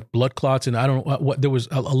blood clots, and I don't know what there was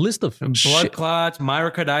a list of blood clots,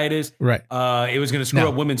 myocarditis. Right. It was going to screw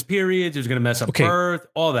up women's periods. It was going to mess up birth.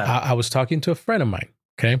 All that. I was talking to a friend of mine.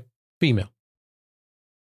 Okay, female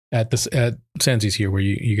at Sensi's here where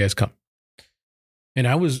you guys come, and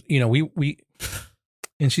I was we.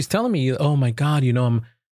 And she's telling me, "Oh my God, I'm,"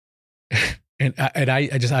 and I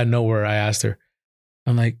just out of nowhere I asked her,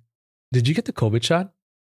 I'm like, "Did you get the COVID shot?"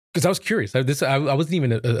 Because I was curious. I wasn't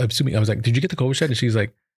even assuming. I was like, "Did you get the COVID shot?" And she's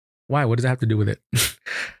like, "Why? What does that have to do with it?"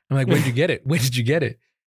 I'm like, "When did you get it? When did you get it?"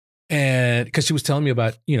 And because she was telling me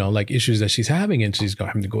about like issues that she's having, and she's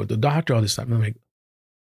having to go to the doctor all this time. And I'm like,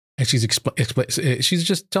 and she's she's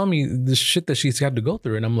just telling me the shit that she's had to go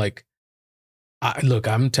through, and I'm like. Look,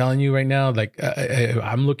 I'm telling you right now, like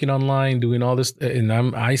I'm looking online, doing all this, and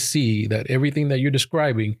I see that everything that you're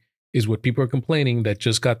describing is what people are complaining that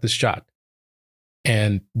just got this shot.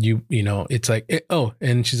 And it's like,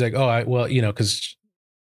 and she's like, because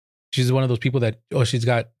she's one of those people that, she's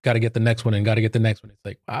got to get the next one and got to get the next one. It's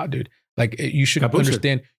like, wow, dude, like you should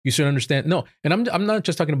understand. You should understand. No, and I'm not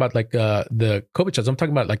just talking about like the COVID shots. I'm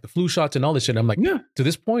talking about like the flu shots and all this shit. I'm like, to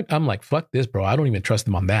this point, I'm like, fuck this, bro. I don't even trust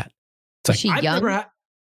them on that. Is she young?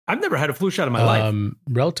 I've never had a flu shot in my life.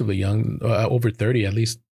 Relatively young, over 30 at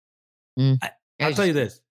least. I'll tell you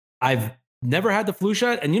this. I've never had the flu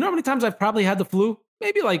shot. And you know how many times I've probably had the flu?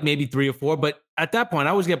 Maybe 3 or 4. But at that point,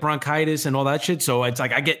 I always get bronchitis and all that shit. So it's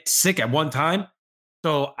like I get sick at one time.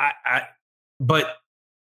 So but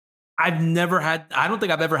I've never had, I don't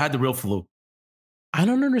think I've ever had the real flu. I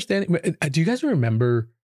don't understand. Do you guys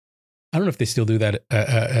remember? I don't know if they still do that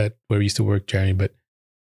at where we used to work, Jeremy, but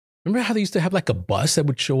remember how they used to have like a bus that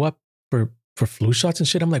would show up for flu shots and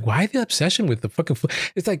shit? I'm like, why the obsession with the fucking flu?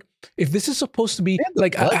 It's like, if this is supposed to be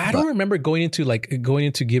like, I don't remember going into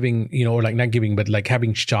giving, or like not giving, but like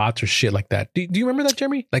having shots or shit like that. Do you remember that,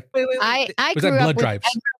 Jeremy? Like, I was grew that up blood with drives?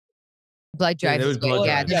 Blood drives. there was blood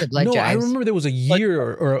drives. there's a blood No, drives. I remember there was a year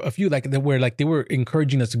or a few like that where like they were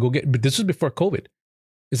encouraging us to go get, but this was before COVID.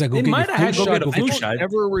 It's like, They might have had to go get a flu I shot. don't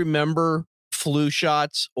ever remember flu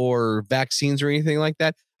shots or vaccines or anything like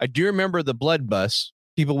that. I do remember the blood bus.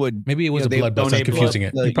 People would Maybe it was a blood bus. I'm confusing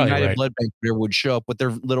it. The You're probably United right. Blood Bank would show up with their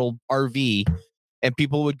little RV, and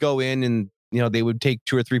people would go in and they would take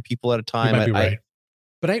 2 or 3 people at a time. You might be right.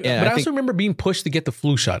 But I also remember being pushed to get the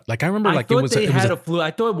flu shot. Like I remember, I like thought it was they a had a flu.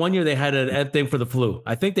 I thought one year they had a thing for the flu.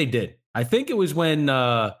 I think they did. I think it was when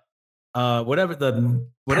whatever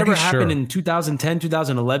Pretty happened sure. in 2010,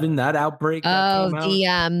 2011, that outbreak that came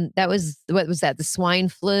out. that was what was that? The swine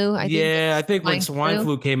flu, I think. I think when swine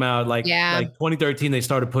flu came out, like 2013, they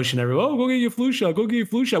started pushing everyone. Oh, go get your flu shot. Go get your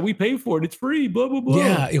flu shot. We pay for it. It's free. Blah blah blah.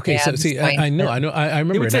 Yeah. Okay. Yeah, So see, I know. I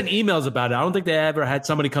remember. They would send emails about it. I don't think they ever had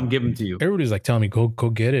somebody come give them to you. Everybody's like telling me, go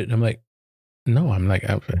get it. And I'm like, no. I'm like,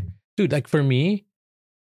 dude. Like for me,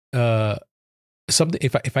 something.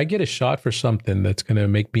 If I get a shot for something that's gonna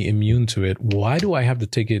make me immune to it, why do I have to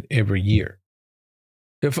take it every year?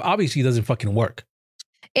 If obviously it doesn't fucking work.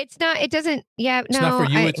 It's not. It doesn't. Yeah. It's not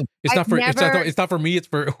for you. It's not for. It's not for me. It's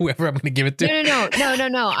for whoever I'm going to give it to. No.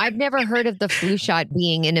 I've never heard of the flu shot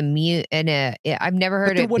being an immune. I've never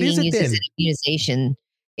heard of it being used as an immunization.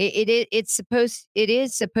 It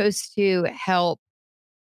is supposed to help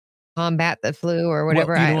combat the flu or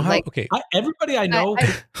whatever. Well, everybody I know,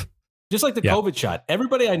 just like the COVID shot.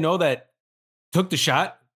 Everybody I know that took the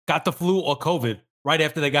shot got the flu or COVID right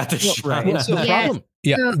after they got the shot. What's the problem?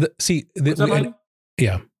 Yeah.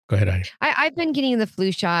 Yeah, go ahead. I've been getting the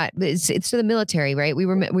flu shot. It's for the military, right? We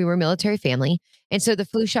were a military family, and so the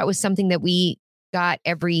flu shot was something that we got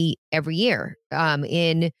every year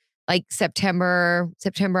in like September,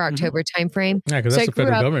 October timeframe. Yeah, because that's the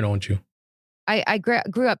federal government owns you. I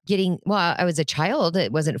grew up getting. Well, I was a child.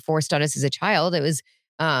 It wasn't forced on us as a child. It was.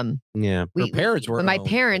 Her parents were. My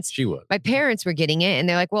parents. She was. My parents were getting it, and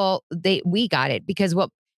they're like, "Well, we got it because what?"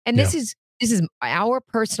 And this is our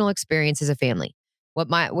personal experience as a family.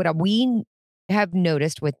 What we have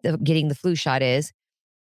noticed with getting the flu shot is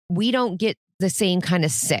we don't get the same kind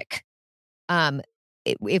of sick.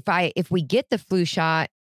 If we get the flu shot,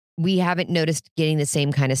 we haven't noticed getting the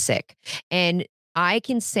same kind of sick. And I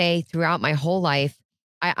can say throughout my whole life,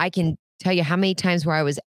 I can tell you how many times where I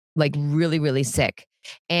was like really, really sick.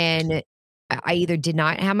 And I either did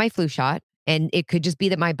not have my flu shot, and it could just be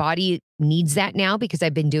that my body needs that now because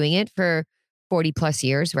I've been doing it for 40 plus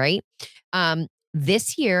years, right?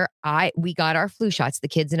 This year, we got our flu shots. The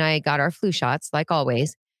kids and I got our flu shots, like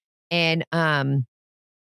always. And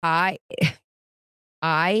I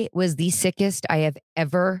was the sickest I have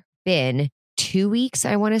ever been. 2 weeks,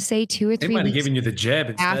 I want to say 2 or 3 weeks. They might have given you the jab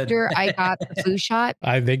instead. After I got the flu shot.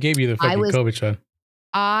 They gave you the fucking COVID shot.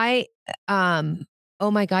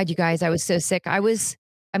 Oh my God, you guys, I was so sick.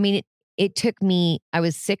 It took me, I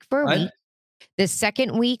was sick for a week. The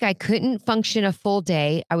second week, I couldn't function a full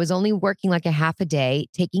day. I was only working like a half a day,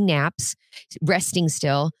 taking naps, resting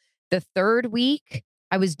still. The third week,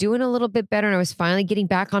 I was doing a little bit better and I was finally getting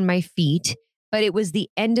back on my feet. But it was the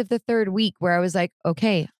end of the third week where I was like,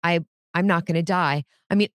 okay, I'm not going to die.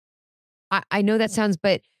 I mean, I know that sounds,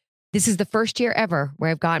 but this is the first year ever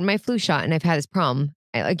where I've gotten my flu shot and I've had this problem.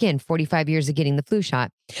 Again, 45 years of getting the flu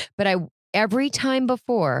shot. But every time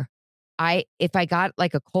before, if I got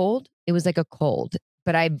like a cold, it was like a cold,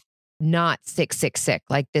 but I'm not sick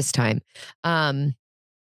like this time. By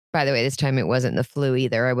the way, this time it wasn't the flu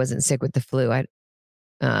either. I wasn't sick with the flu.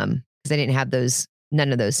 Because I didn't have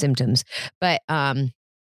none of those symptoms. But the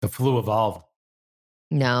flu evolved.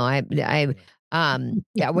 No,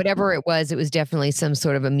 whatever it was definitely some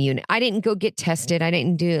sort of immune. I didn't go get tested. I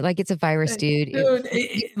didn't do like it's a virus, dude.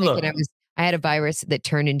 Look, I had a virus that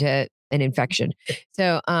turned into an infection.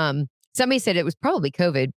 So, somebody said it was probably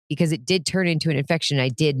COVID because it did turn into an infection. I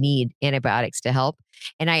did need antibiotics to help.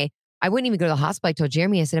 And I wouldn't even go to the hospital. I told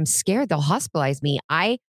Jeremy, I said, I'm scared they'll hospitalize me.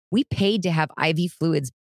 We paid to have IV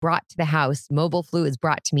fluids brought to the house, mobile fluids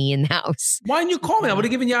brought to me in the house. Why didn't you call me? I would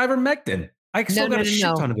have given you ivermectin. I still got a shit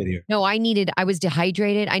ton of it here. No, I was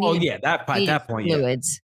dehydrated. At that point,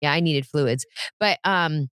 fluids. Yeah, I needed fluids. But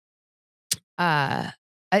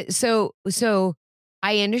so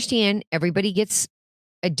I understand everybody gets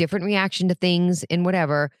a different reaction to things and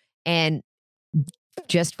whatever. And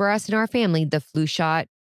just for us and our family, the flu shot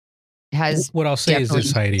has. What I'll say is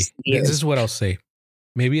this, Heidi. This is what I'll say.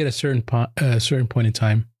 Maybe at a certain point in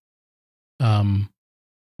time,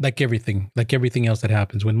 like everything else that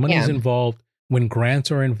happens, when money is involved, when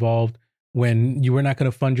grants are involved, when you are not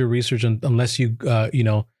going to fund your research unless you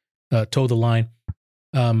toe the line.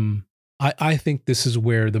 I think this is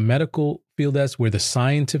where the medical field is, where the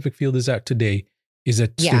scientific field is at today, is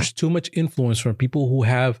that there's too much influence from people who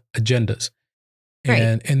have agendas.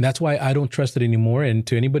 And that's why I don't trust it anymore. And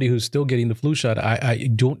to anybody who's still getting the flu shot, I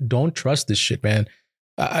don't trust this shit, man.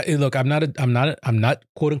 Look, I'm not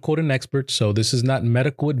quote unquote an expert, so this is not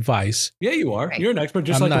medical advice. Yeah, you are. Right. You're an expert,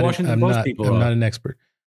 just like the Washington Post people are. I'm not an expert,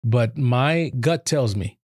 but my gut tells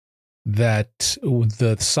me that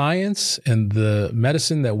the science and the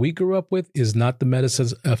medicine that we grew up with is not the medicine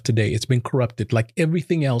of today. It's been corrupted, like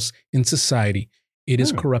everything else in society. It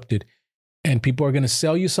is corrupted. and people are going to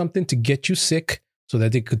sell you something to get you sick so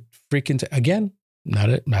that they could freaking again.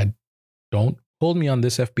 I don't hold me on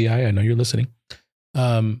this, FBI. I know you're listening.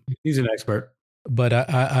 He's an expert, but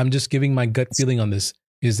I'm just giving my gut feeling on this.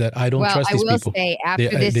 Is that I don't trust these people. I will say after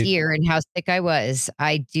this year and how sick I was,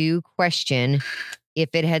 I do question if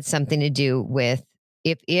it had something to do with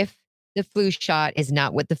if the flu shot is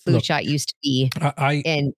not what the flu shot used to be.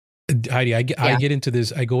 Heidi, I get into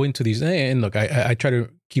this. I go into these, and look, I try to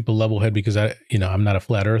keep a level head because I'm not a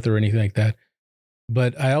flat earther or anything like that.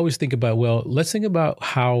 But I always think about, well, let's think about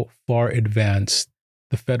how far advanced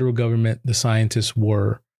the federal government, the scientists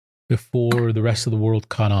were before the rest of the world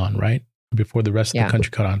caught on, right? Before the rest of the country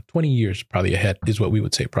caught on. 20 years probably ahead is what we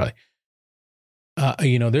would say probably.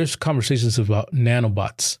 There's conversations about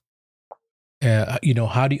nanobots.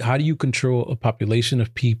 How do you control a population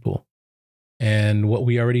of people? And what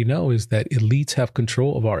we already know is that elites have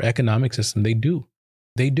control of our economic system. They do.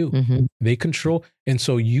 Mm-hmm. They control. And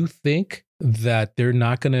so you think that they're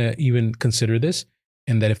not going to even consider this,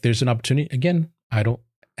 and that if there's an opportunity, again, I don't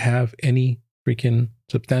have any freaking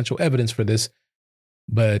substantial evidence for this,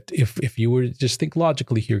 but if you were to just think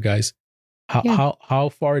logically here, guys, how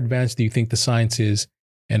far advanced do you think the science is,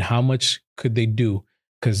 and how much could they do?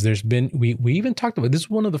 Because there's been, we even talked about this.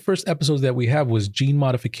 One of the first episodes that we have was gene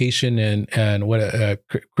modification and what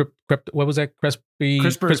was that?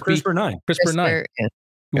 CRISPR-9. CRISPR-9.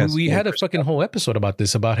 Yes. We had a fucking whole episode about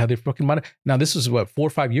this, about how they fucking now this was 4 or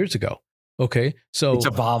 5 years ago. Okay. So it's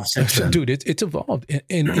evolved since then. Dude, it's evolved.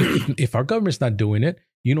 And if our government's not doing it,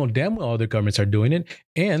 damn well other governments are doing it.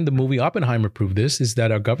 And the movie Oppenheimer proved this, is that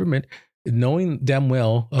our government, knowing damn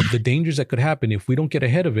well of the dangers that could happen, if we don't get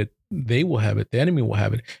ahead of it, they will have it. The enemy will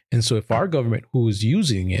have it. And so if our government, who is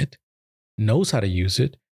using it, knows how to use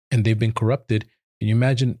it, and they've been corrupted, can you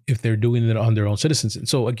imagine if they're doing it on their own citizens? And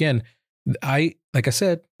so again, like I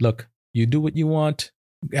said, look, you do what you want,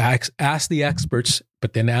 ask the experts,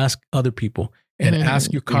 but then ask other people and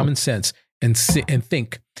ask your common sense and sit and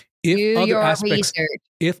think. If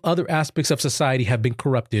other aspects of society have been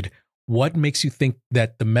corrupted, what makes you think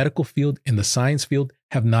that the medical field and the science field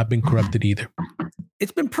have not been corrupted either?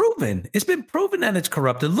 It's been proven. It's been proven that it's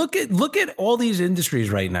corrupted. Look at all these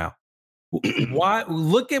industries right now. Why?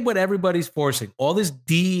 Look at what everybody's forcing. All this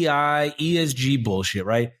DEI, ESG bullshit,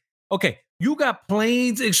 right? Okay, you got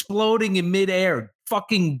planes exploding in midair,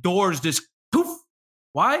 fucking doors just poof.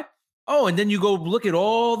 Why? Oh, and then you go look at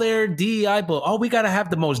all their DEI, but we got to have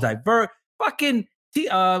the most diverse fucking.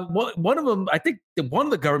 One of them, I think one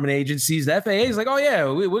of the government agencies, the FAA, is like, oh yeah,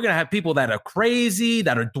 we're gonna have people that are crazy,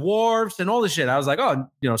 that are dwarfs, and all this shit. I was like, oh,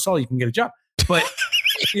 Saul, you can get a job, but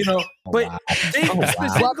they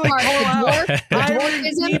specifically call out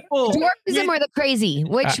dwarfism or the crazy.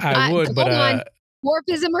 Which I would, but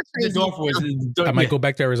dwarfism or crazy. I might go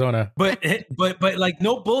back to Arizona, but like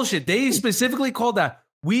no bullshit. They specifically called out,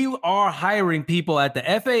 we are hiring people at the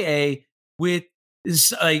FAA with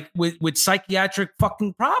psychiatric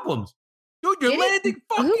fucking problems. Dude, you're landing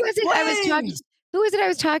fucking planes. Who was it I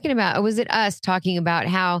was talking about? Or was it us talking about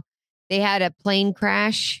how they had a plane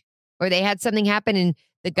crash, or they had something happen and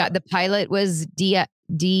the pilot was DEI?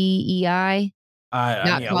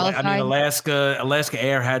 Not qualified. I mean, Alaska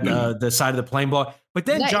Air had the side of the plane blow. But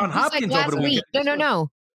then John Hopkins over the weekend.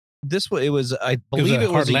 No. It was I believe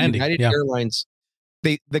it was a United Airlines.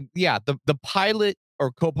 The pilot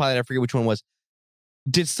or co-pilot, I forget which one was,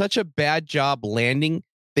 did such a bad job landing,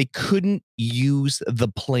 they couldn't use the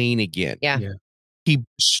plane again. Yeah. He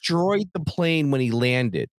destroyed the plane when he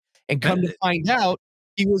landed. And come to find out,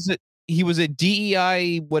 he was a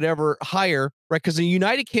DEI whatever hire, right? Because the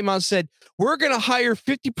United came out and said, we're going to hire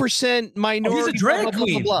 50% minority. He's a drag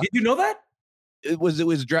queen. Did you know that? It was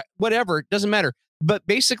whatever. It doesn't matter. But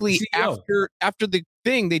basically, after the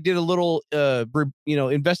thing, they did a little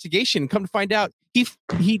investigation. And come to find out,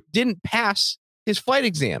 he didn't pass his flight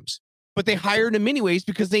exams, but they hired him anyways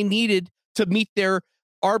because they needed to meet their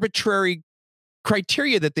arbitrary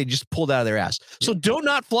criteria that they just pulled out of their ass. So do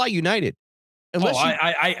not fly United.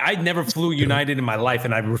 I never flew United in my life,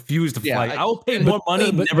 and I refuse to fly. I will pay more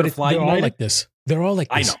money never to fly United. They're all like this. They're all like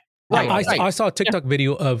this. I know. I saw a TikTok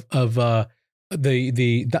video of I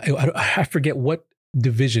forget what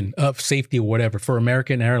division of safety or whatever for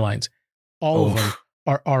American Airlines. All of them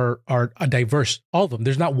are diverse. All of them.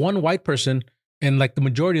 There's not one white person. And like the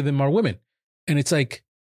majority of them are women. And it's like,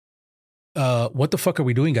 what the fuck are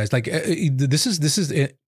we doing, guys? Like, this is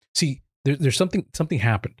it. See, there's something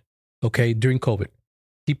happened, okay, during COVID.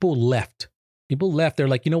 People left. They're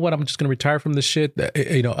like, you know what? I'm just going to retire from this shit.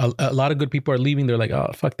 A lot of good people are leaving. They're like, oh,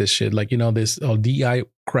 fuck this shit. Like, this DEI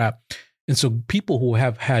crap. And so people who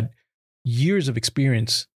have had years of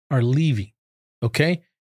experience are leaving. Okay.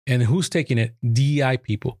 And who's taking it? DEI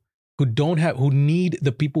people who need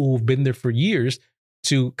the people who've been there for years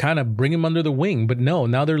to kind of bring them under the wing. But no,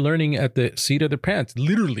 now they're learning at the seat of their pants,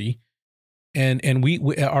 literally. And we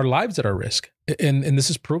our lives at our risk. And this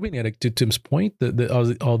is proving it. To Tim's point,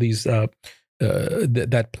 all these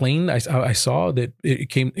that plane I saw that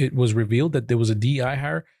it was revealed that there was a DEI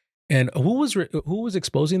hire. And who was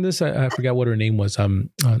exposing this? I forgot what her name was.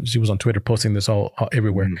 She was on Twitter posting this all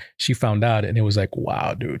everywhere. Mm-hmm. She found out, and it was like,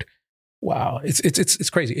 wow, dude, wow, it's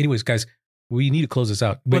crazy. Anyways, guys, we need to close this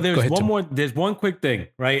out. Well, there's one quick thing,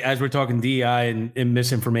 right? As we're talking DEI and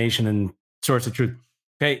misinformation and source of truth.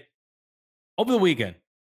 Okay, over the weekend,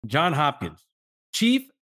 John Hopkins, Chief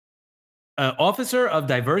Officer of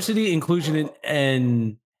Diversity, Inclusion,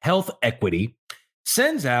 and Health Equity,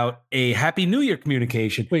 sends out a Happy New Year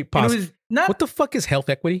communication. Wait, pause. What the fuck is health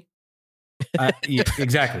equity? Yeah,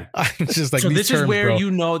 exactly. I'm just like, so this terms, is where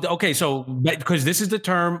bro. okay, so because this is the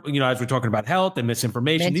term, as we're talking about health and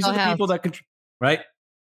misinformation, these are the people that control, right?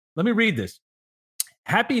 Let me read this.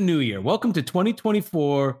 Happy New Year. Welcome to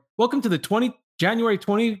 2024. Welcome to the January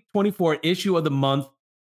 2024 issue of the month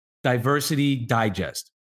Diversity Digest.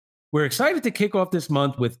 We're excited to kick off this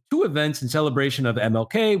month with 2 events in celebration of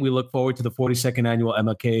MLK. We look forward to the 42nd annual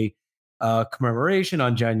MLK commemoration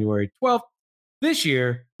on January 12th. This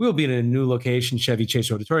year, we'll be in a new location, Chevy Chase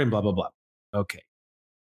Auditorium, blah, blah, blah. Okay.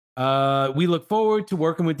 We look forward to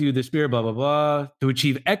working with you this year, blah, blah, blah, to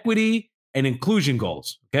achieve equity and inclusion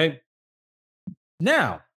goals. Okay.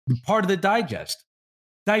 Now, part of the digest.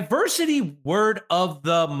 Diversity word of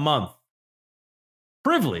the month.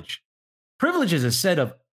 Privilege. Privilege is a set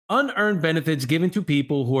of unearned benefits given to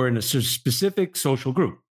people who are in a specific social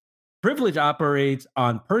group. Privilege operates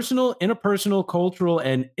on personal, interpersonal, cultural,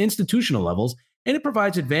 and institutional levels, and it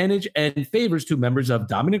provides advantage and favors to members of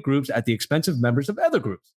dominant groups at the expense of members of other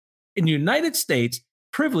groups. In the United States,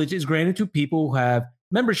 privilege is granted to people who have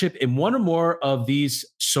membership in one or more of these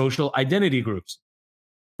social identity groups.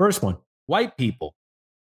 First one, white people,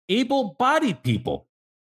 able-bodied people,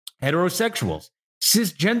 heterosexuals,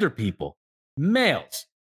 cisgender people, males,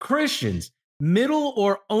 Christians, middle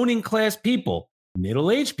or owning class people,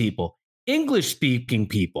 middle-aged people, English-speaking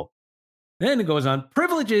people. Then it goes on,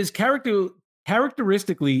 privilege is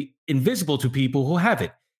characteristically invisible to people who have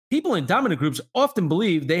it. People in dominant groups often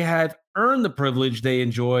believe they have earned the privilege they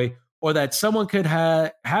enjoy, or that someone could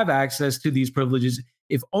have access to these privileges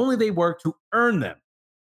if only they work to earn them.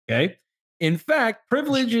 Okay? In fact,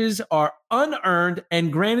 privileges are unearned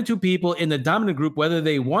and granted to people in the dominant group, whether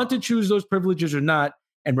they want to choose those privileges or not,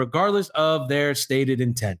 and regardless of their stated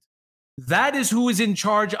intent. That is who is in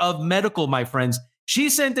charge of medical, my friends.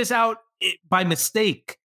 She sent this out by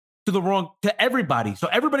mistake to everybody. So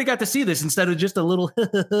everybody got to see this instead of just a little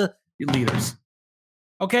leaders.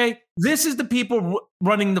 Okay? This is the people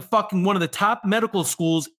running the fucking one of the top medical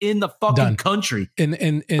schools in the fucking country.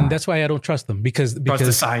 And that's why I don't trust them because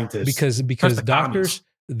the scientists. Because the doctors,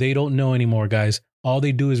 they don't know anymore, guys. All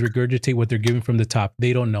they do is regurgitate what they're giving from the top.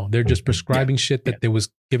 They don't know. They're just prescribing shit that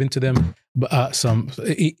was given to them. I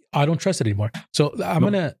don't trust it anymore. So I'm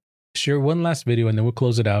going to share one last video and then we'll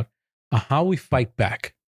close it out. How we fight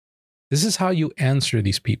back. This is how you answer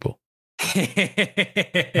these people.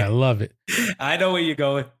 I love it. I know where you're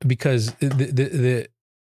going. Because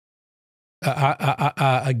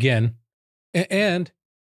again, and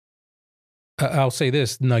I'll say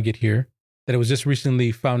this nugget here, that it was just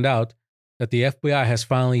recently found out that the FBI has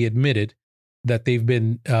finally admitted that they've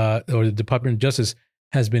been, or the Department of Justice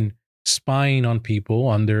has been spying on people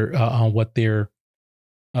on their, on what they're,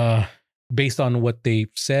 based on what they've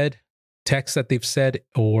said, texts that they've said,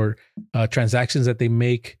 or transactions that they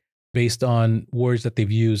make based on words that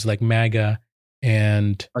they've used, like MAGA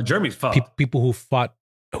and Jeremy's fault. People who fought.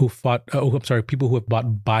 People who have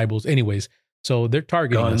bought Bibles. Anyways, so they're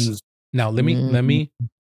targeting us. Now let me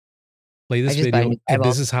play this video, and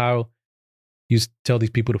this is how you tell these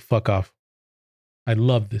people to fuck off. I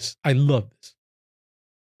love this.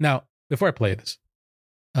 Now, before I play this,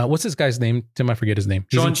 what's this guy's name? Tim, I forget his name.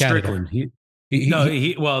 He's Sean Strickland. He's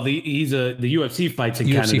the UFC fights in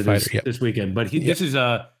Canada this weekend, but this is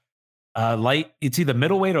a light. It's either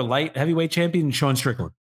middleweight or light heavyweight champion, Sean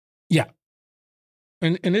Strickland. Yeah.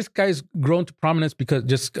 And this guy's grown to prominence because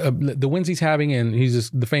just the wins he's having, and he's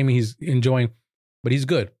just the fame he's enjoying, but he's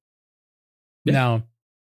good. Yeah. Now,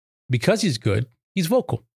 because he's good, he's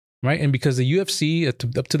vocal, right? And because the UFC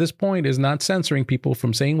up to this point is not censoring people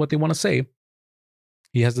from saying what they want to say,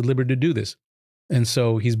 he has the liberty to do this. And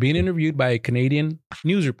so he's being interviewed by a Canadian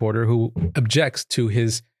news reporter who objects to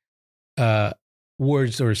his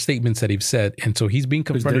words or statements that he's said. And so he's being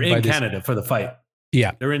confronted by Canada for the fight.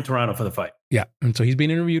 Yeah. They're in Toronto for the fight. Yeah. And so he's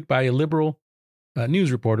being interviewed by a liberal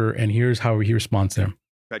news reporter, and here's how he responds to him.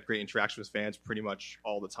 I've had great interaction with fans pretty much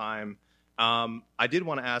all the time. I did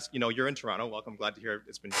want to ask, you're in Toronto. Welcome. Glad to hear it.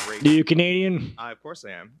 It's been great. Are you Canadian? Of course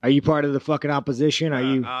I am. Are you part of the fucking opposition? Are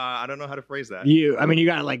you? I don't know how to phrase that. You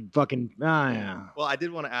got like fucking. Yeah. Well, I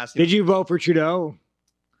did want to ask. Did you vote for Trudeau?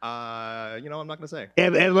 I'm not going to say.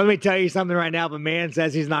 And let me tell you something right now. If a man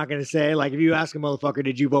says he's not going to say, like, if you ask a motherfucker,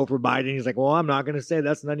 did you vote for Biden? He's like, well, I'm not going to say.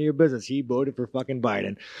 That's none of your business. He voted for fucking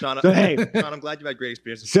Biden. Sean, so hey, Sean, I'm glad you've had great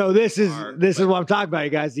experiences. So this is what I'm talking about, you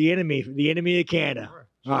guys. The enemy of Canada. Sure.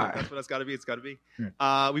 All right. That's what it's got to be. It's got to be.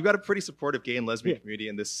 We've got a pretty supportive gay and lesbian community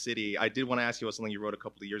in this city. I did want to ask you about something you wrote a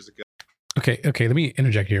couple of years ago. Okay. Let me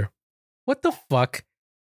interject here. What the fuck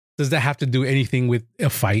does that have to do anything with a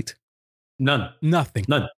fight? None. Nothing.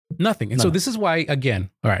 And so this is why, again,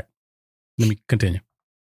 all right, let me continue.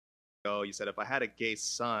 You said if I had a gay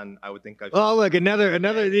son, I would think I'd. Oh, look, another.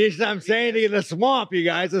 I'm saying to you, the swamp, you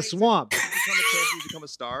guys, the swamp. Become a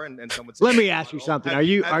star, and someone. Say, let me ask you something. Are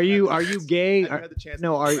you gay?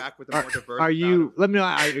 No, are you? Let me know.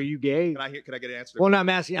 Are you gay? Can I get an answer? Well, no, I'm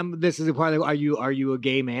asking. This is a part of. Are you a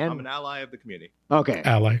gay man? I'm an ally of the community. Okay,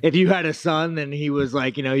 ally. If you had a son, and he was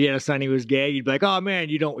like, you had a son, he was gay, you'd be like, oh man,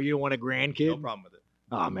 you don't want a grandkid? No problem with it.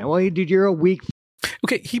 Oh man, well, dude, you're a weak.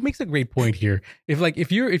 Okay, he makes a great point here.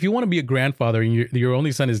 If you want to be a grandfather and your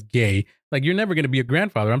only son is gay, like you're never going to be a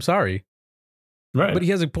grandfather. I'm sorry, right? But he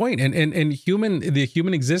has a point, and the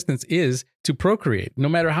human existence is to procreate. No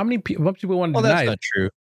matter how many people want to deny that's not true.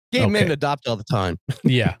 Gay men adopt all the time.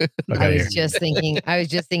 Yeah, I was just thinking. I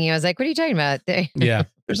was like, what are you talking about? Yeah,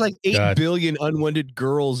 there's like 8 billion unwanted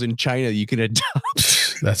girls in China you can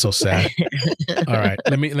adopt. That's so sad. All right,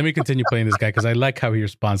 let me continue playing this guy because I like how he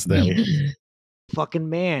responds to them. Fucking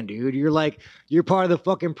man, dude. You're part of the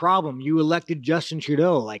fucking problem. You elected Justin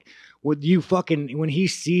Trudeau. Like, when he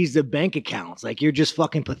sees the bank accounts, like, you're just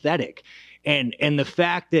fucking pathetic. And the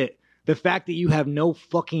fact that you have no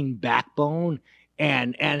fucking backbone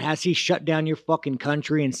and has he shut down your fucking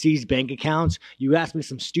country and seized bank accounts, you ask me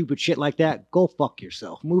some stupid shit like that, go fuck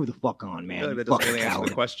yourself. Move the fuck on, man. Really, that doesn't really answer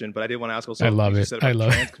the question, but I did want to ask also. I love it. I love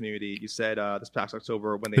the trans community. You said this past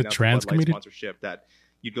October when they announced the Bud Light sponsorship that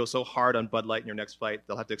you'd go so hard on Bud Light in your next fight,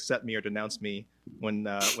 they'll have to accept me or denounce me when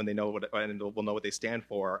they know what, and we'll know what they stand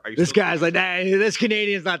for. This guy's like, that. This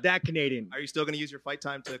Canadian's not that Canadian. Are you still going to use your fight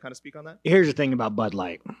time to kind of speak on that? Here's the thing about Bud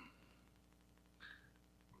Light.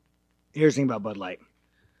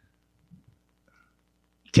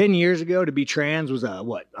 10 years ago, to be trans was a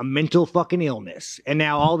mental fucking illness. And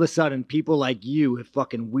now all of a sudden, people like you have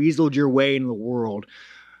fucking weaseled your way into the world.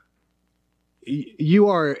 You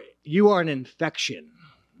are an infection.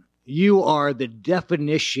 You are the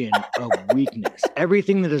definition of weakness.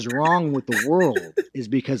 Everything that is wrong with the world is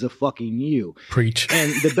because of fucking you. Preach.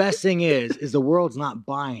 And the best thing is the world's not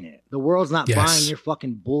buying it. The world's not buying your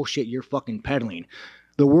fucking bullshit you're fucking peddling.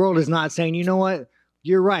 The world is not saying, you know what?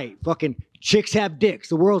 You're right. Fucking chicks have dicks.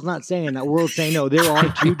 The world's not saying that. The world's saying, no, there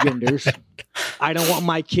are two genders. I don't want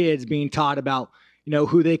my kids being taught about,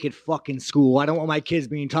 who they could fuck in school. I don't want my kids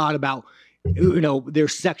being taught about, their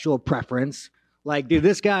sexual preference. Like, dude,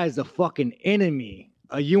 this guy is the fucking enemy.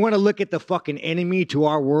 You want to look at the fucking enemy to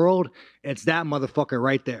our world? It's that motherfucker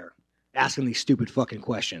right there asking these stupid fucking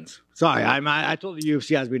questions. Sorry, I told the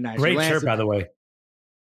UFC I was being nice. Great shirt, by the way.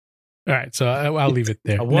 All right, so I'll leave it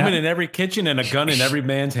there. A woman in every kitchen and a gun in every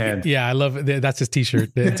man's hand. Yeah, I love it. That's his T-shirt.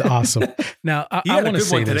 It's awesome. Now, I want to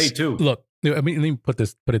say this. Today too. Look, I mean, let me put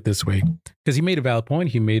it this way, because he made a valid point.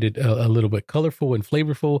 He made it a little bit colorful and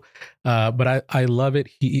flavorful, but I love it.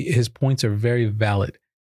 His points are very valid.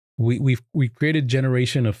 We've created a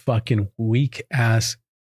generation of fucking weak ass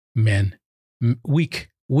men, weak.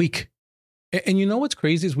 And you know what's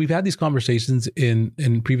crazy is we've had these conversations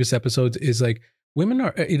in previous episodes. Is like, women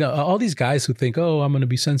are, all these guys who think, oh, I'm going to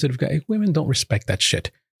be sensitive guy. Women don't respect that shit.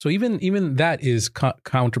 So even that is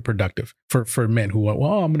counterproductive for men who are,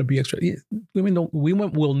 well, I'm going to be extra. Women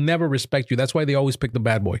will never respect you. That's why they always pick the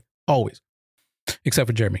bad boy. Always. Except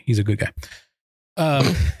for Jeremy. He's a good guy.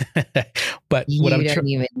 But you what I'm don't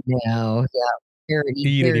even know. Yeah.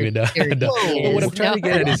 You don't even know. But what I'm trying to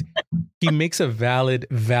get at is he makes a valid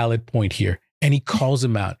point here and he calls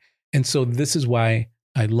him out. And so this is why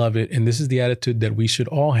I love it. And this is the attitude that we should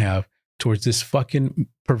all have towards this fucking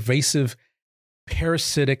pervasive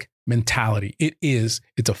parasitic mentality. It's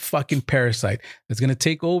a fucking parasite that's going to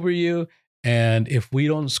take over you. And if we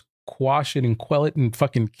don't squash it and quell it and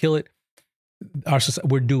fucking kill it, our society,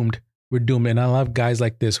 we're doomed. We're doomed. And I love guys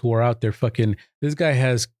like this who are out there fucking, this guy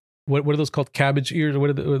has, what are those called? Cabbage ears? What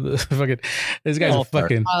are the fucking, this guy's a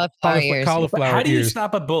fucking cauliflower How do you ears.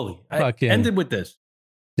 stop a bully? Fucking, ended with this.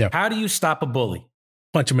 Yeah. How do you stop a bully?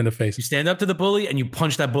 Punch him in the face. You stand up to the bully and you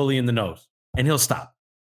punch that bully in the nose, and he'll stop.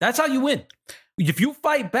 That's how you win. If you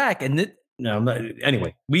fight back, and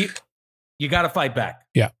anyway, you got to fight back.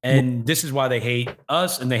 Yeah. And this is why they hate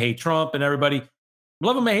us and they hate Trump and everybody.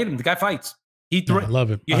 Love him or hate him, the guy fights. I love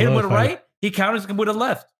him. You hit him with a right, he counters with a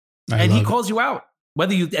left, and he calls you out.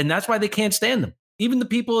 And that's why they can't stand him. Even the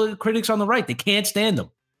people, critics on the right, they can't stand him.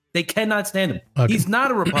 They cannot stand him. Okay. He's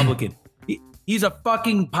not a Republican. He's a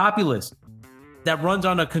fucking populist that runs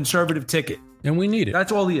on a conservative ticket. And we need it.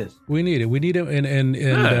 That's all he is. We need it. We need him. And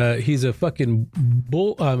he's a fucking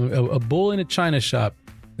bull, a bull in a china shop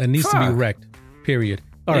that needs to be wrecked. Period.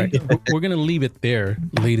 All right. We're going to leave it there,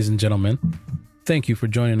 ladies and gentlemen. Thank you for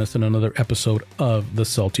joining us in another episode of The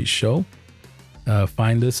Salty Show.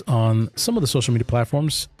 Find us on some of the social media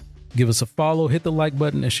platforms. Give us a follow, hit the like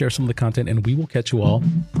button, and share some of the content. And we will catch you all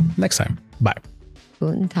next time. Bye.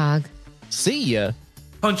 Guten Tag. See ya.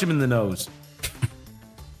 Punch him in the nose.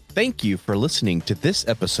 Thank you for listening to this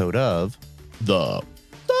episode of The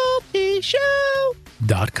Salty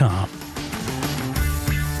Show.com.